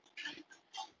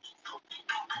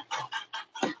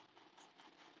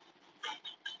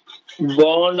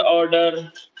 Bond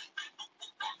order.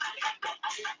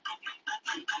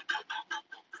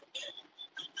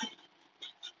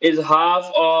 Is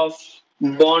half of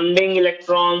bonding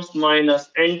electrons minus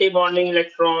anti-bonding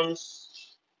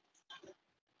electrons.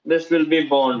 This will be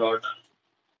bond order.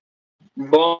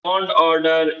 Bond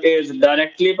order is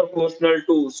directly proportional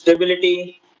to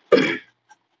stability.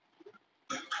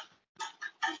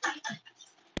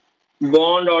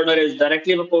 Bond order is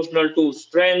directly proportional to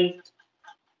strength.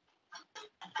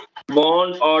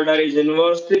 Bond order is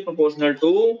inversely proportional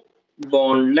to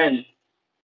bond length.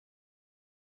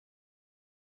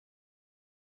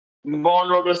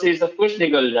 Bond order से सब कुछ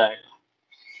निकल जाएगा.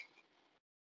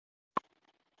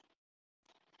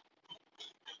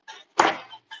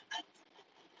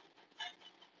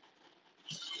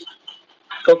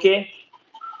 Okay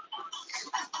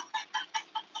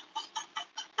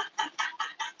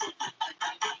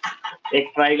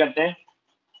एक try करते हैं.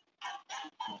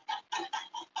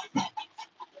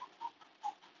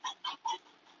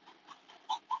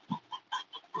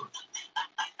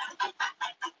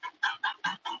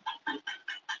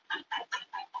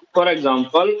 For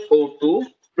example O2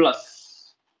 plus.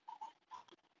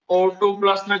 O2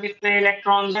 plus में कितने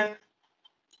इलेक्ट्रॉन्स हैं?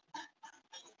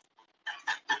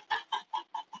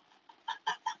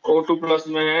 O2 प्लस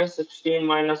में है 16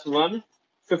 माइनस 1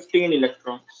 15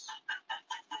 इलेक्ट्रॉन्स.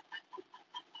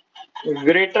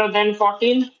 ग्रेटर देन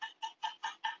 14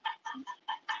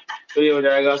 तो ये हो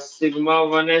जाएगा sigma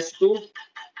 1s2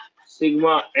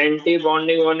 sigma anti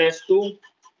bonding 1s2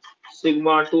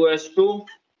 sigma 2s2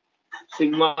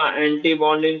 sigma anti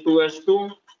bonding 2s2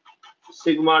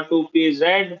 sigma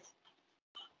 2pz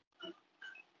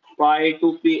pi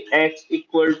 2px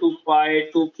equal to pi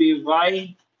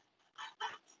 2py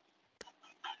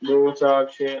 2 4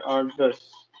 6 8 10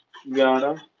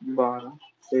 11 12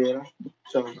 13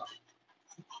 14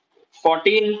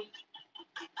 14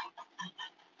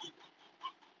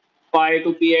 pi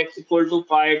 2px equal to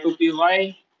pi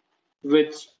 2py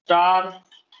with star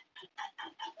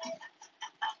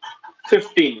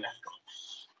 15.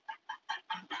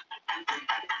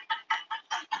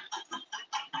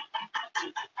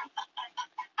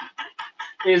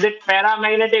 Is it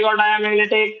paramagnetic or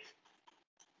diamagnetic?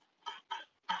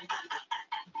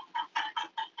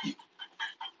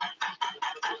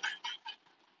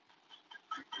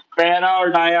 Para or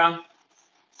dia?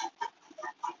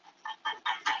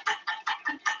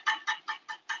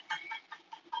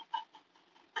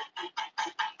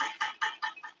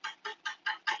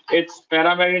 It's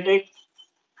paramagnetic.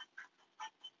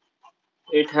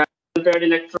 It has unpaired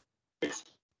electrons. It's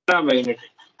paramagnetic.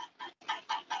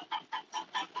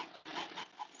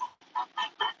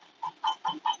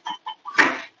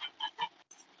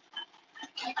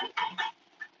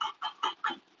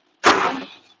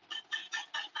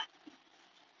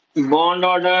 Bond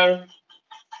order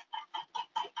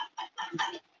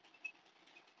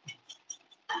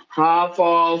half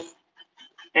of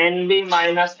Nb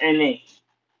minus Na.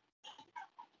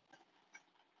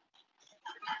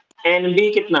 Nb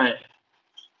कितना है?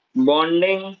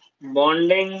 bonding,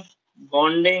 bonding,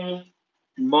 bonding,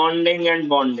 bonding, and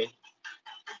bonding.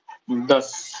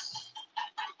 Thus,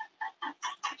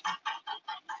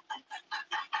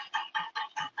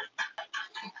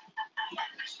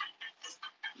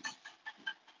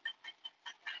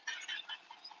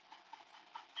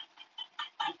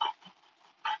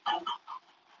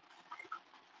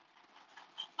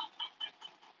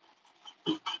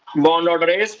 bond order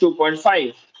is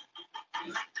 2.5.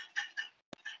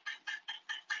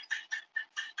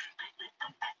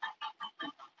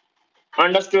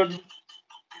 Understood?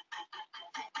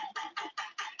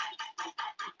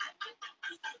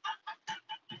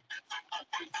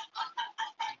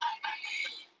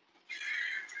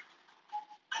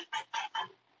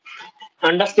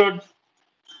 Understood?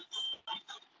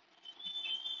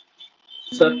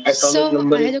 Sir, atomic So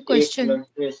number I had is a question. 8.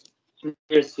 Yes.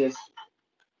 Yes, yes.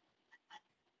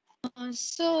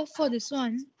 So for this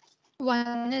one,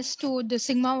 1s2, the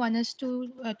sigma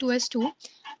 1s2, 2s2,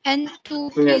 and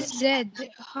 2pz,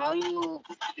 how you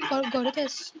got it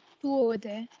as 2 over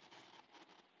there?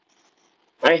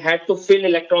 I had to fill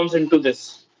electrons into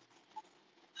this.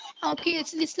 Okay,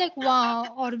 it's like wow,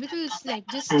 orbitals like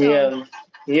just Yeah. in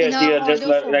Yes, a yeah, just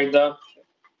order form. like the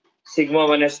sigma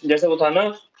 1s, जैसे वो था ना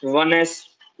 1s,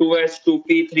 2s,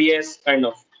 2p, 3s kind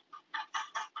of.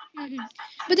 Hmm.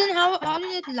 But then how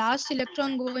did that last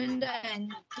electron go in the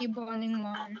anti-bonding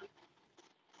one?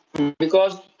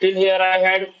 Because till here I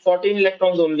had 14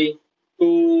 electrons only.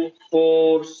 2,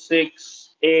 4, 6,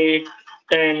 8,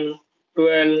 10,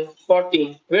 12,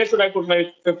 14. Where should I put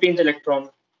my 15th electron?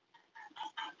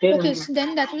 Here Okay, only. so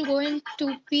then that will go in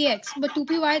 2px, but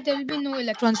 2py there will be no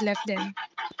electrons left then.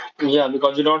 Yeah,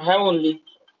 because you don't have only.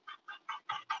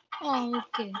 Oh,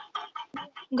 okay.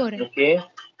 Got it. Okay.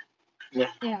 Yeah.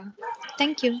 Yeah.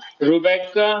 Thank you.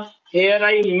 Rebecca, here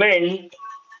I meant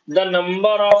the number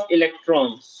of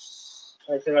electrons.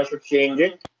 I think I should change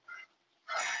it.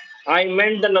 I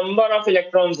meant the number of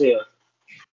electrons here.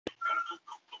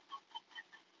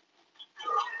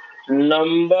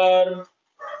 Number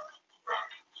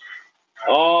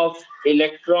of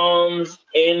electrons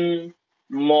in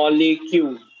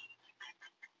molecule.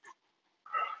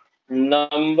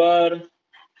 Number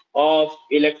of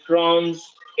electrons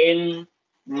in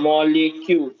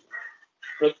molecule.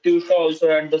 Pratyusha also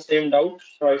had the same doubt,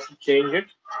 so I should change it.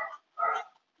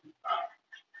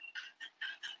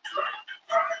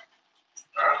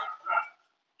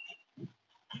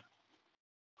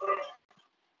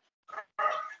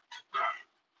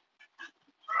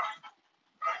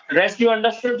 Rest you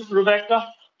understood, Rebecca?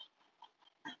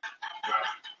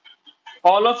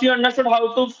 All of you understood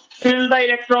how to fill the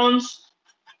electrons?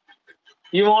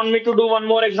 You want me to do one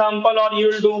more example or you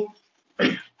will do?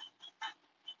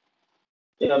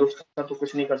 यार उसका तो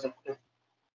कुछ नहीं कर सकते.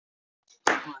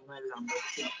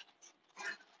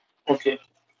 Okay.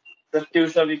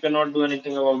 Pratyusha, we cannot do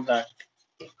anything about that.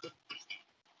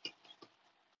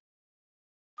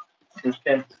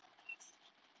 Okay.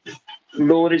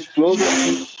 Door is closed.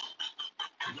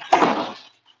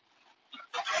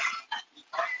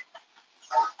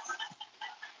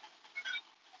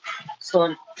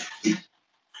 Sorry.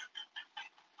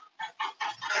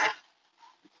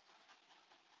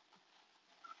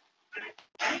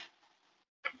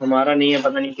 हमारा नहीं है,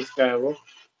 पता नहीं किसका है वो.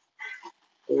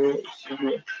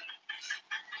 तो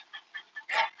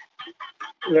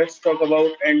let's talk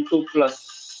about N2 plus.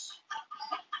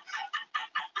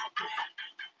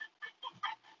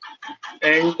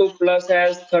 N2 plus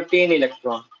has 13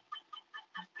 electrons.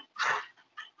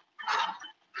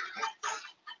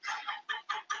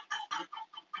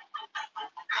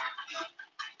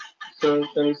 So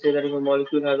can we say that if a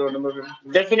molecule has odd number?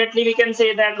 Definitely we can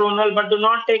say that, Ronald, but do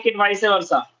not take it vice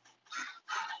versa.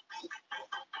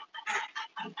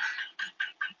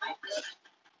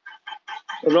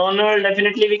 Ronald,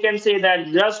 definitely we can say that.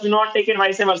 Just do not take it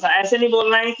vice versa. ऐसे नहीं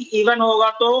बोलना है कि even होगा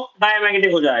तो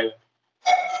diamagnetic हो जाएगा.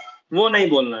 वो नहीं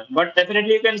बोलना है. But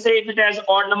definitely you can say if it has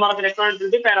odd number of electrons, it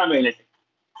will be paramagnetic.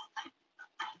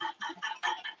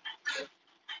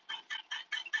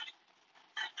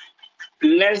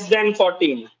 Less than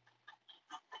 14.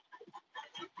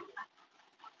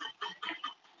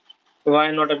 Why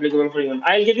not applicable for you?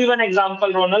 I'll give you one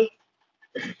example, Ronald.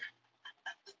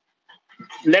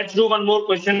 Let's do one more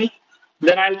question.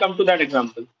 Then I'll come to that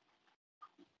example.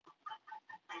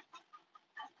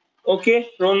 Okay,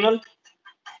 Ronald.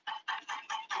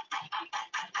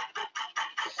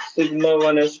 Sigma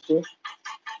 1s2,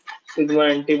 sigma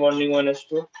anti-bonding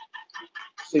 1s2,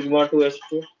 sigma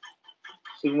 2s2,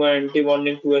 sigma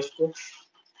anti-bonding 2s2,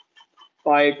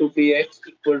 pi to px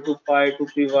equal to pi to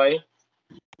py.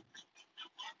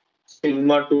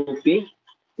 sigma 2p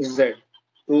z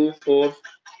 2 4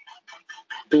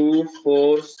 2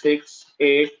 4 6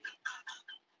 8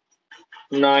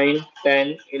 9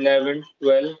 10 11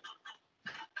 12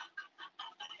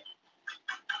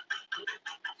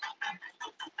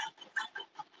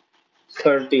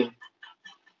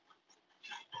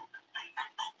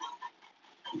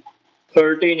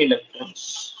 13 electrons.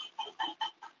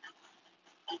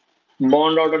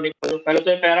 Bond order निकालो. पहले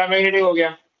तो paramagnetic हो गया.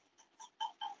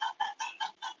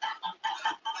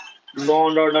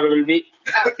 Bond order will be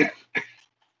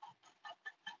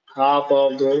half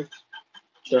of the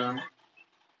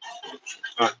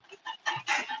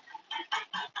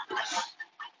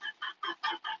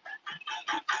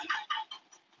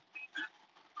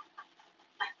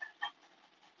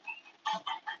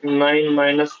 9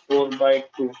 minus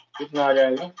 4/2 कितना आ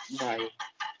जाएगा? 2.5.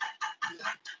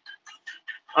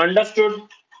 Understood?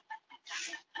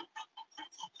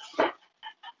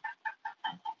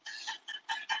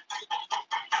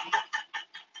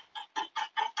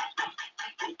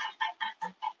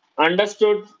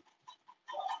 Understood?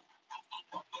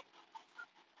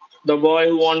 The boy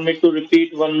who want me to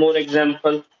repeat one more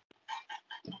example.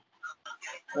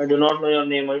 I do not know your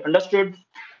name. Understood?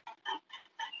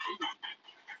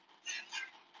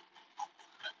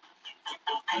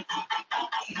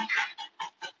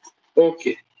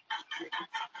 Okay.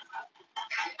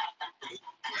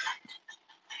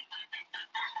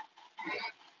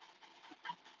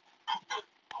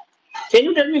 Can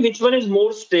you tell me which one is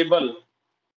more stable?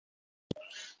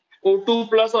 O2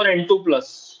 plus or N2 plus?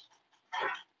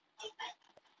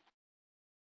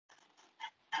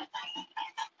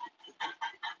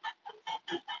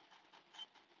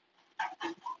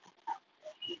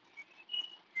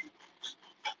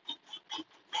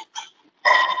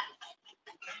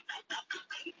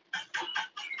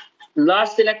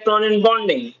 Last electron in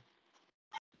bonding.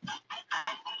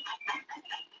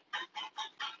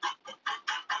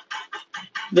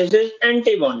 This is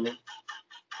anti-bonding.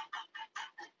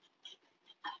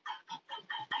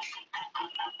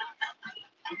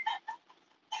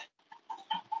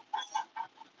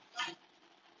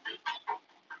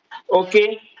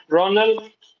 Okay, Ronald,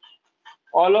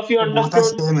 all of you Both are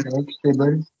understood? same, right?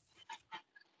 Stable.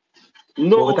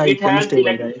 No, Both are it equally has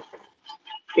stable, right?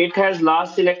 it has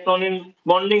last electron in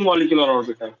bonding molecular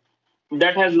orbital.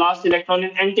 That has last electron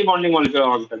in anti-bonding molecular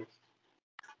orbital.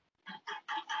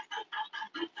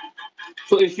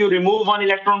 So if you remove one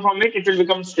electron from it, it will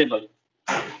become stable.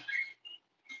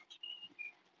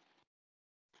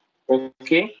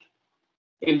 Okay.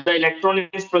 If the electron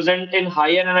is present in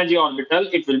higher energy orbital,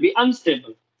 it will be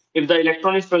unstable. If the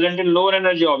electron is present in lower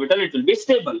energy orbital, it will be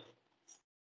stable.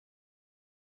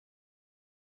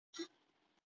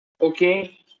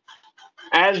 Okay.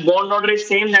 As bond order is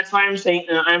same, that's why I'm saying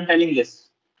I am telling this.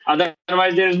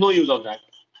 Otherwise, there is no use of that.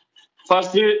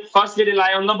 First we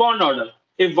rely on the bond order.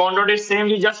 If bond order is same,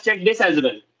 we just check this as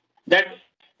well. That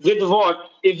with what,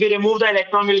 if we remove the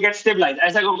electron, will get stabilized.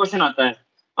 ऐसा कोई question आता है.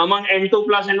 Among N2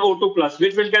 plus and O2 plus,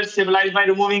 which will get stabilized by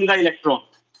removing the electron?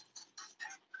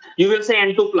 You will say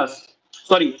N2 plus.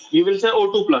 Sorry, you will say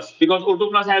O2 plus because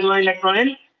O2 plus has one electron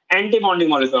in anti-bonding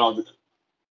molecular orbital.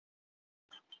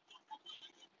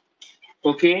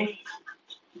 Okay.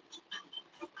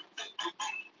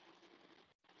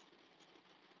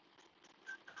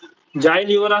 Jail,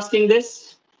 you were asking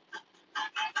this.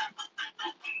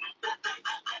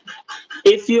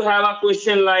 If you have a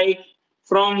question like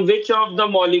from which of the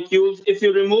molecules, if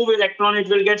you remove electron, it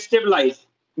will get stabilized,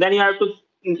 then you have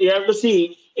to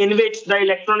see in which the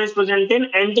electron is present in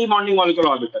anti-bonding molecular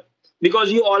orbital,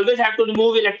 because you always have to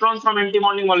remove electrons from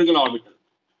anti-bonding molecular orbital.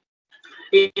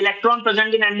 Electron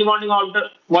present in anti-bonding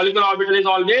molecular orbital is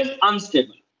always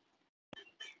unstable.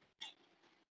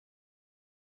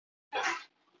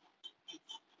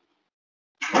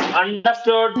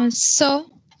 Understood? So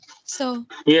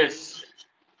Yes.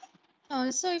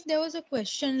 so if there was a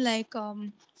question like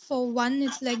for one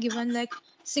it's like given like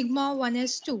sigma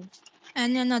 1s2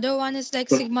 and another one is like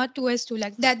sigma 2s2,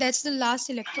 like that's the last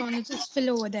electron is filled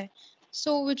over there.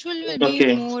 So which will be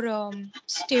Okay. more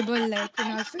stable, like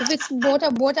if it's both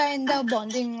are in the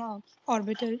bonding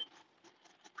orbital.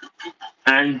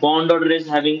 And bond order is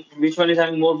having, which one is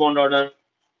having more bond order?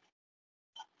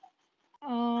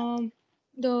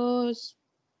 The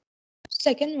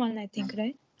second one, I think,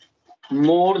 right?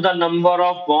 More the number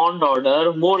of bond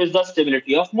order, more is the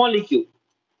stability of molecule.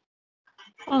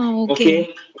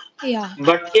 Okay. Yeah.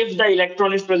 But if the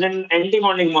electron is present in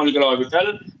anti-bonding molecular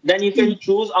orbital, then you can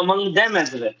choose among them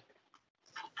as well.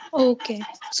 Okay.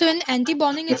 So in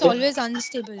anti-bonding, it's always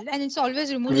unstable and it's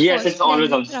always removed Yes, first. it's always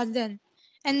Then unstable. rather than,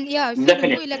 and yeah, if you remove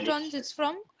Definitely. electrons, it's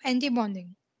from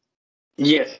anti-bonding.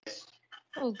 Yes.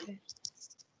 Okay.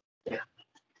 Yeah.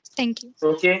 Thank you.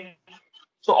 Okay.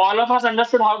 So all of us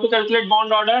understood how to calculate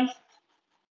bond order.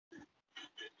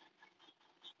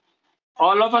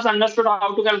 All of us understood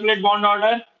how to calculate bond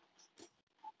order.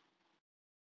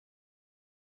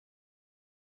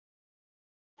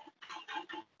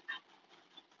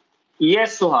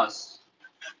 Yes, Suhas.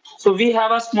 So we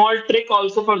have a small trick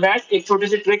also for that. एक छोटी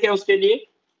सी trick है उसके लिए.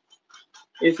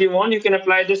 If you want, you can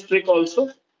apply this trick also.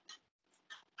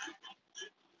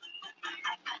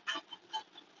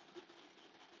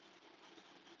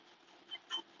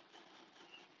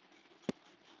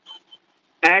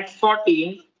 At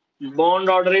 14, bond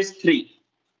order is 3.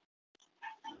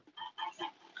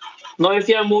 Now, if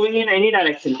you are moving in any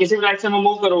direction, किसी भी direction में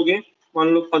move करोगे, मान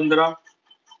लो 15,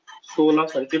 16,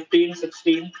 sorry, 15,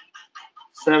 16,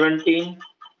 17,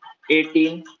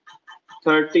 18,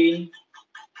 13,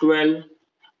 12,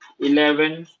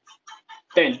 11,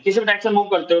 10. किसी भी डायरेक्शन मूव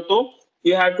करते हो तो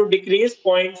you have to decrease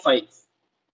 0.5.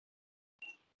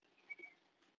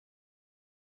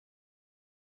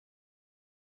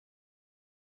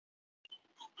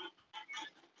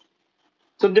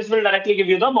 So this will directly give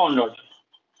you the bond order.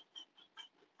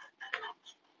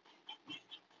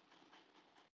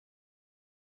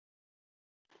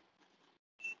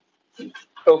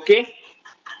 Okay.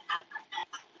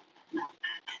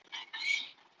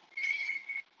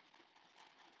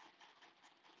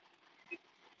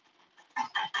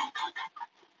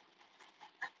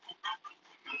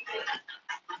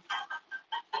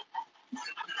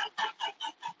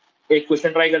 एक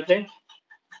क्वेश्चन ट्राई करते हैं.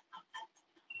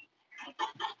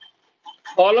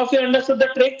 All of you understood the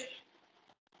trick?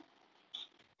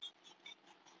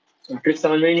 Trick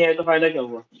समझ में ही नहीं आया तो फायदा क्या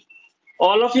हुआ?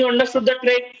 All of you understood the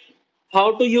trick?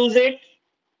 How to use it?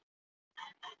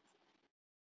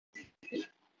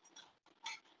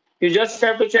 You just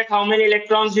have to check how many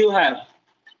electrons you have.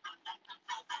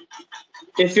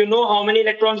 If you know how many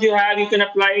electrons you have, you can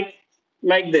apply it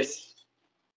like this,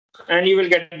 and you will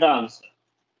get the answer.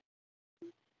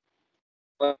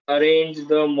 Arrange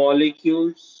the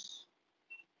molecules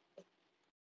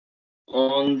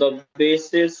on the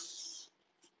basis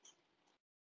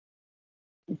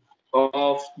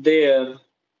of their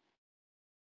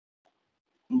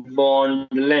bond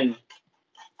length.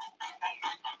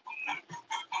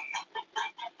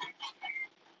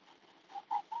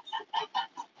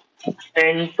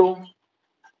 N2,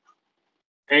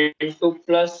 N2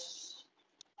 plus,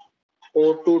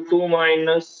 O2, 2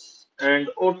 minus, and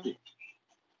O2.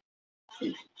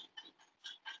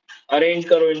 Arrange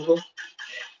करो इनको.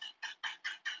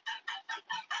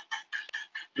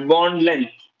 Bond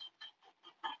length.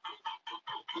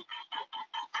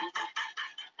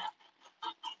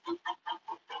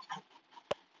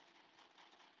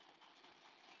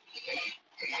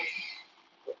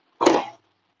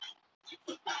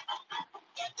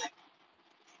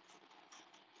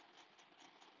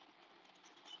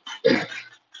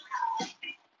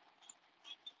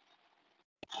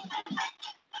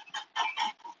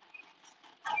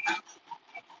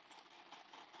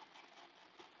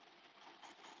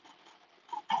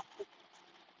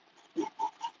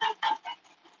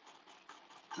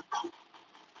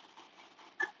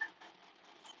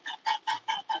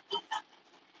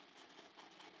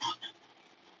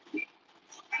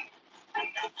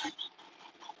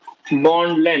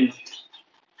 Bond length.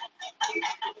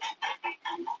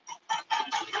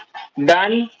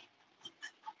 Done.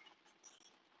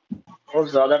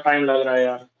 बहुत ज्यादा time लग रहा है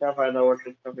यार, क्या फायदा हुआ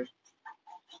ट्रिक का फिर.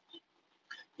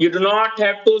 You do not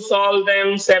have to solve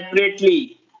them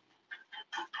separately.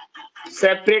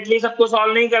 Separately सबको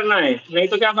solve नहीं करना है, नहीं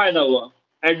तो क्या फायदा हुआ.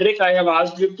 Edric, I have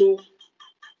asked you to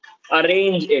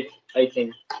arrange it, I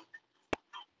think.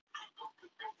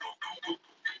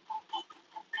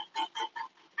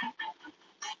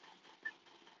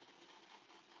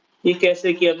 ये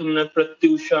कैसे किया तुमने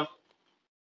Pratyusha?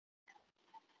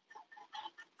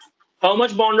 How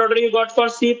much bond order you got for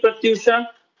C, Pratyusha?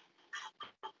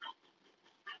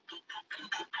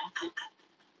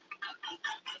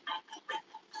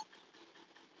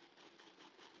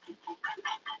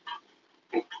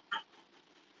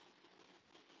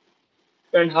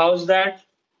 And how's that?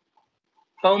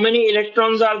 How many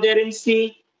electrons are there in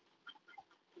C?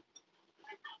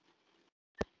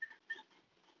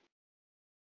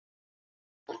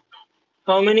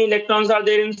 How many electrons are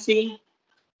there in C?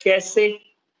 कैसे?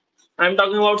 I'm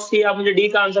talking about C. आप मुझे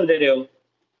D का answer दे रहे हो.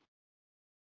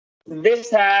 This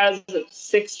has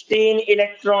 16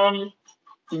 electron.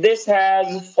 This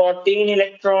has 14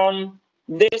 electron.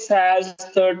 This has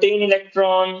 13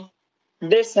 electron.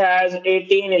 This has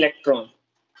 18 electron.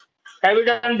 Have you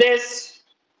done this?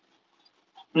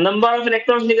 Number of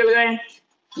electrons निकल गए.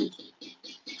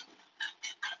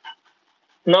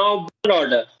 Now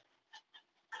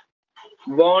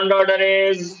bond order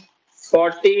is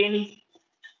 14,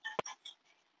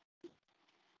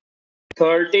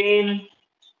 13,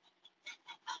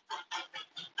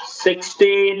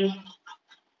 16,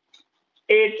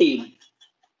 18.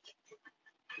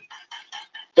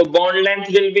 So bond length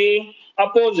will be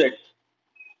opposite.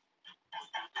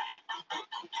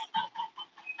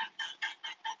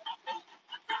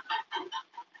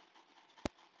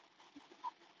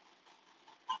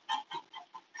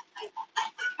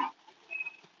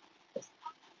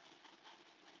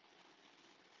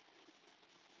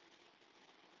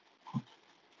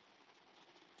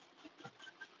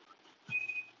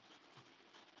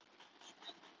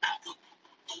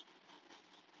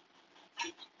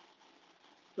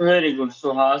 Very good,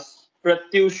 Suhas.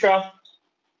 Pratyusha,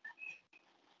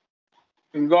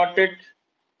 got it.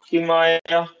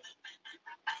 Himaya,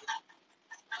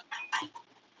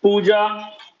 Pooja,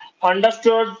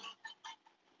 understood.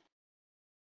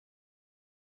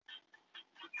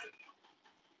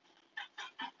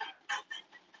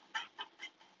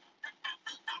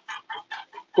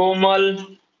 Komal,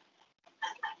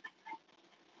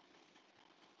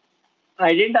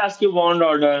 I didn't ask you bond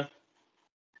order.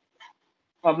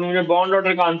 आपने मुझे bond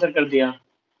order का answer कर दिया.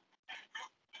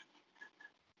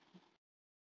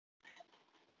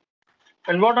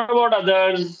 And what about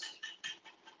others?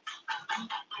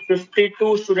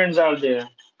 52 students are there.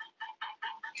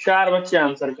 4 बच्चे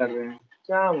answer कर रहे हैं.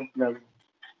 क्या मतलब?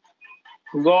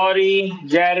 Gauri,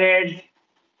 Jared,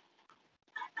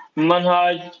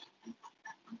 Manhaj.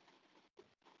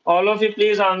 All of you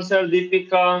please answer.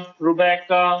 Deepika,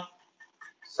 Rebecca,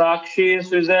 Sakshi,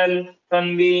 Swizel,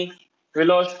 Tanvi,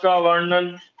 Viloshka,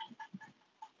 Varnan.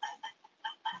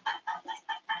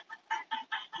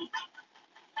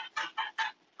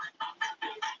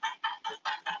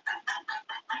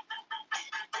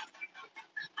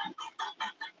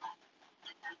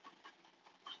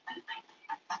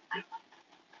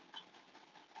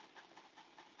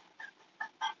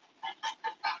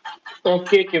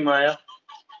 Okay, Kimaya.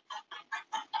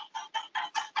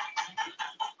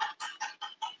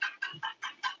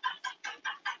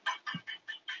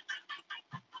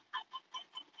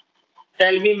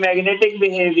 Tell me magnetic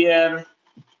behavior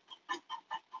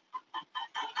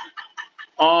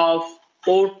of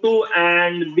O2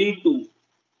 and B2.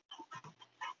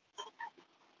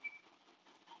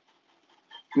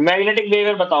 Magnetic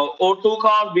behaviour बताओ O2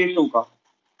 का और B2 का.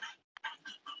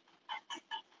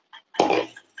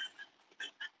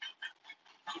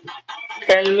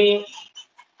 Tell me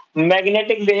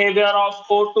magnetic behavior of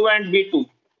O2 and B2.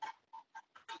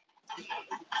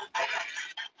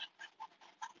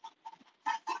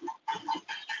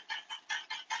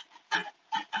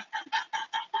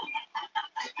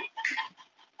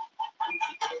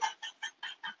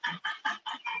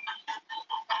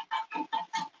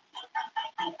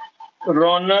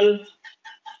 Ronald,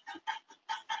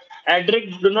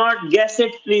 Edric, do not guess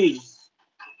it please.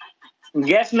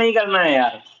 Guess नहीं करना है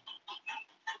यार.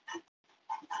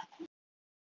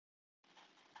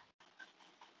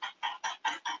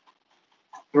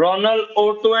 Ronald,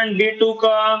 O2 and B2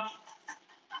 का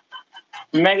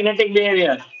magnetic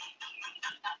behavior.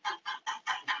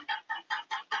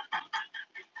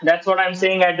 That's what I'm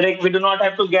saying, Edric. We do not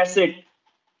have to guess it.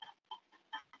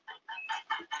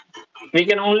 We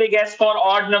can only guess for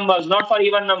odd numbers, not for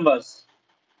even numbers.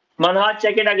 Manhaj,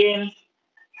 check it again.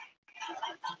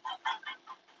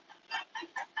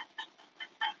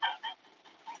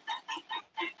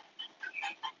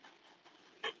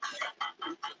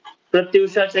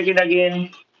 Pratyusha, check it again.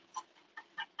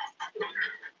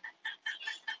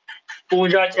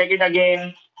 Pooja, check it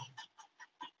again.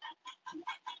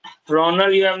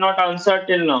 Ronald, you have not answered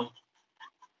till now.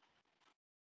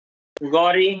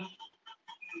 Gauri,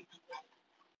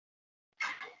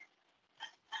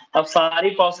 अब सारी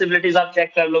possibilities आप check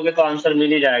कर लोगे तो answer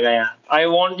मिल ही जाएगा यार. I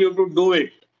want you to do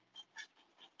it.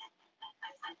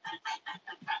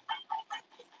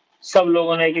 सब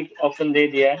लोगों ने एक एक ऑप्शन दे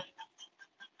दिया है.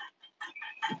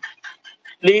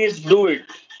 Please do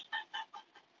it.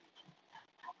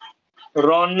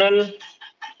 रोनल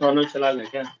चला गया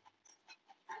क्या?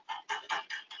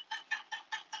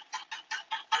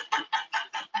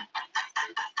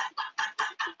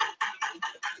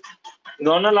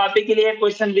 रोनल आप ही के लिए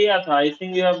क्वेश्चन दिया था. I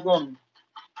think you have gone.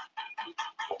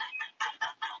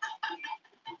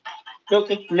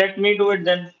 Okay, let me do it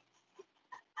then.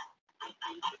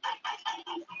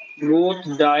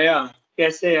 Both dia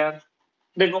कैसे यार?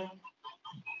 देखो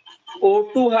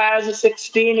O2 has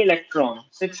 16 electrons.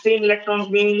 16 electrons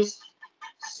means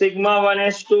sigma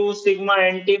 1s2, sigma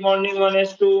anti-bonding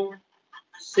 1s2,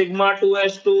 sigma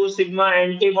 2s2, sigma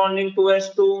anti-bonding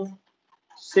 2s2,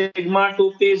 sigma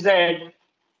 2pz,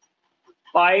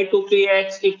 pi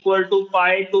 2px equal to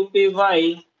pi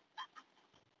 2py,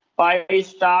 pi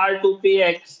star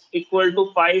 2px equal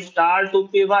to pi star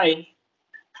 2py.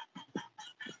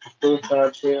 तो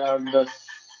 7 6 8 10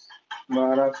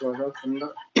 12 14 15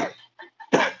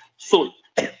 16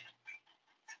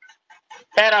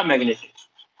 paramagnetic.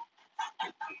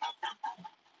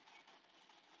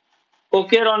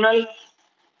 Okay Ronal.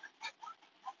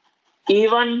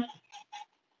 E1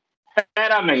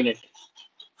 paramagnetic.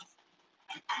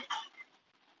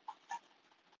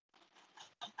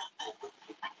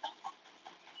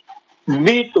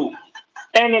 V2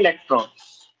 10 electrons.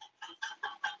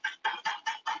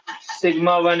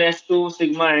 Sigma 1s2,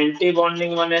 sigma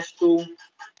anti-bonding 1s2,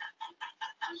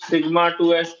 sigma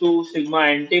 2s2, sigma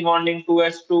anti-bonding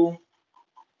 2s2,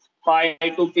 pi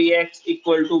to px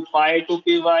equal to pi to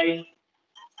py.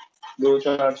 2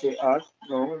 4 6 8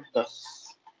 9 10.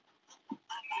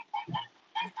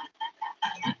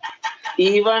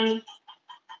 E1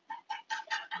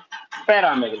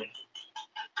 paramagnetic.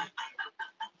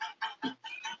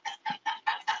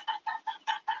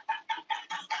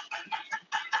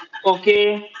 Okay.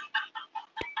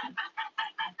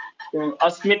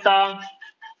 Asmita,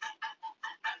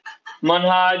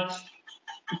 मनहाज,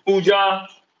 Puja.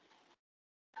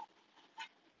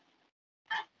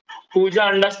 Puja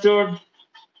understood.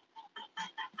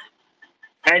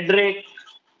 Edric.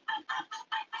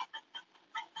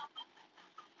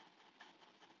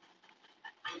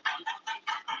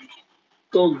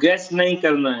 तो gas नहीं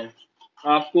करना है,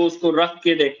 आपको उसको रख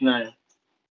के देखना है.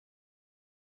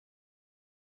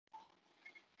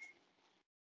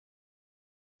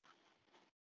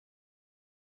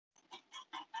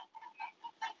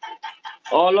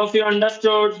 All of you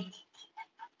understood?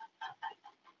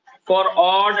 For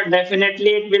odd,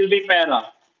 definitely it will be para.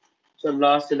 So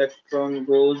last electron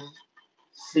goes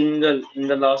single in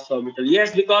the last orbital.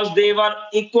 Yes, because they were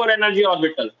equal energy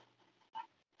orbital.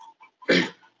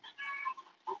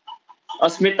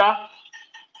 अस्मिता,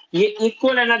 ये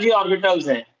इक्वल एनर्जी ऑर्बिटल्स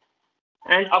हैं,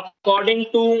 and according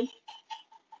to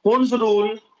Hund's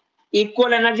rule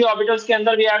equal energy orbitals के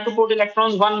अंदर we have to put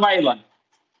electrons one by one.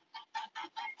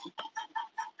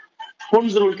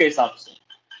 Hund's rule के हिसाब से.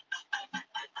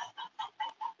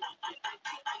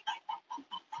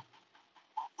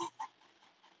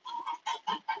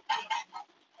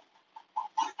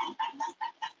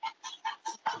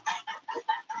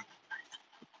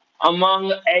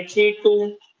 Among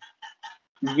He2,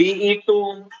 Ve2,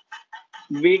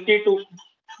 Vt2,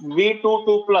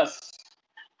 V22 plus,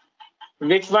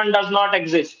 which one does not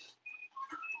exist?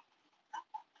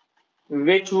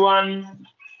 Which one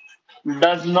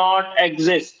does not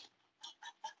exist?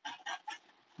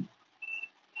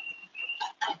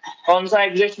 कौन सा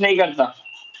exist नहीं करता?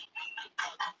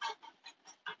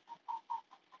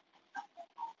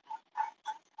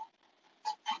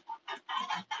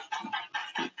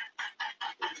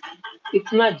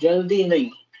 इतना जल्दी नहीं.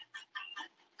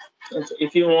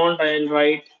 If you want, I'll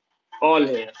write all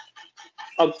here.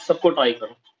 अब सबको ट्राई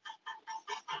करो.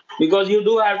 Because you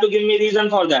do have to give me reason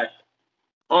for that.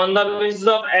 On the basis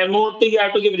of MOT, you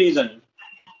have to give reason.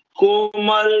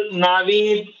 कोमल,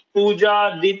 नावीद, पूजा,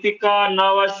 दीपिका,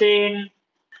 नवासेन,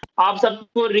 आप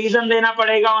सबको रीजन देना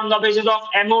पड़ेगा on the basis of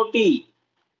MOT.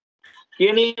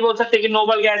 ये नहीं बोल सकते कि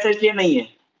नोबल गैस है इसलिए नहीं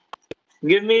है.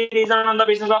 Give me reason on the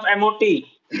basis of MOT.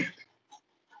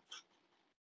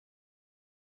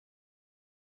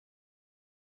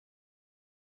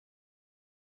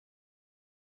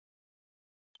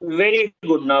 Very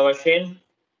good, Navashen.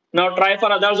 Now try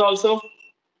for others also.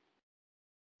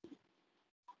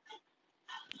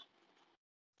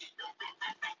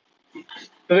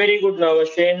 Very good,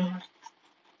 Navashen.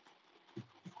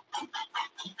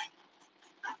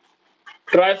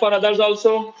 Try for others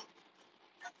also.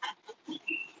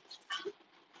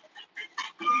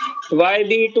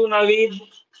 YB to Naveed.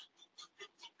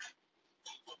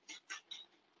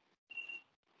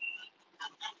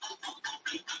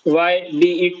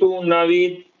 YBE to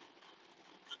Naveed.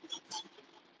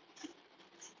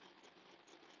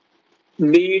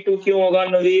 BE2 क्यों होगा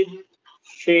Naveed?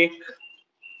 Sheikh.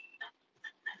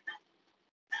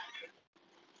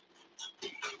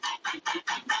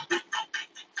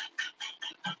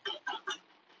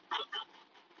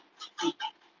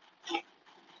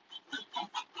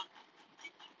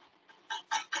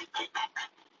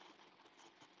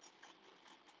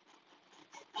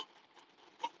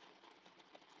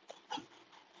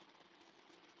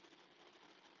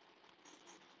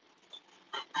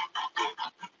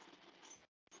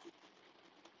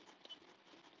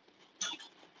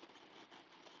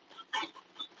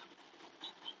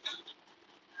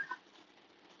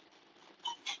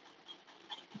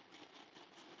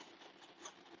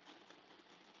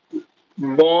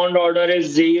 Bond order is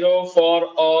 0 for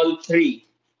all three.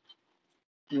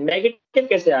 Negative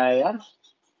कैसे आया यार?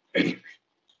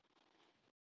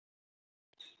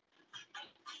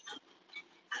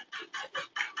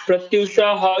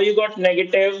 Pratyusha, how you got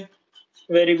negative?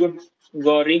 Very good,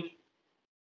 Gauri.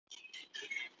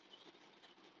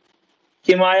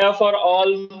 Kimaya, for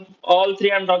all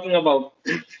three I'm talking about.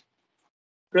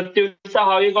 Pratyusha,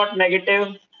 how you got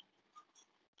negative?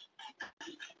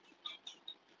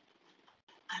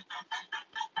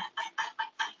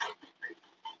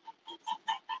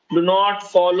 Do not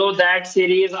follow that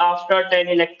series after 10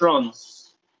 electrons.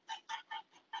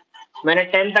 मैंने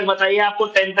 10 तक बताई है, आपको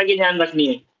 10 तक ही ध्यान रखनी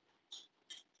है.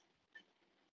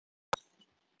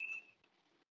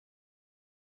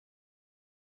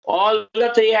 All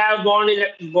the three have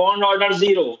bond order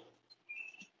 0.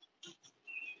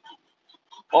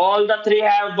 All the three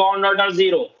have bond order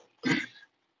 0.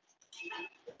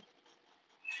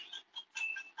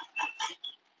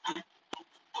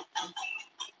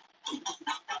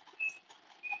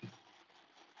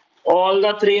 All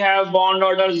the three have bond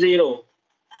order 0.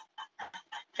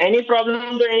 Any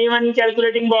problem to anyone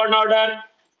calculating bond order?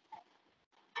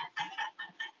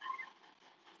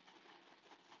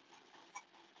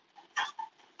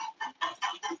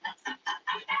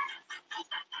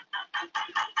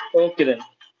 Okay then.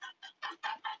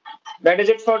 That is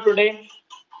it for today.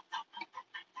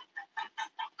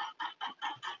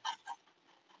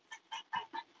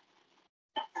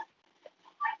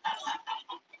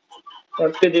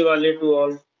 Happy Diwali to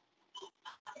all.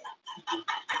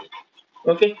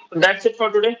 Okay, that's it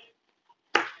for today.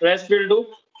 Rest we'll do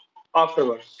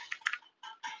afterwards.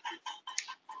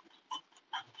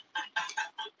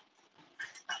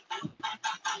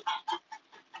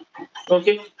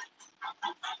 Okay.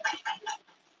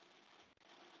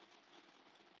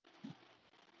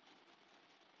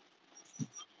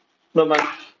 Bye-bye.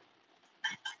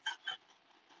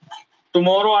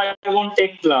 Tomorrow I won't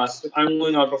take class. I'm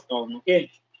going out of town.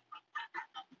 Okay.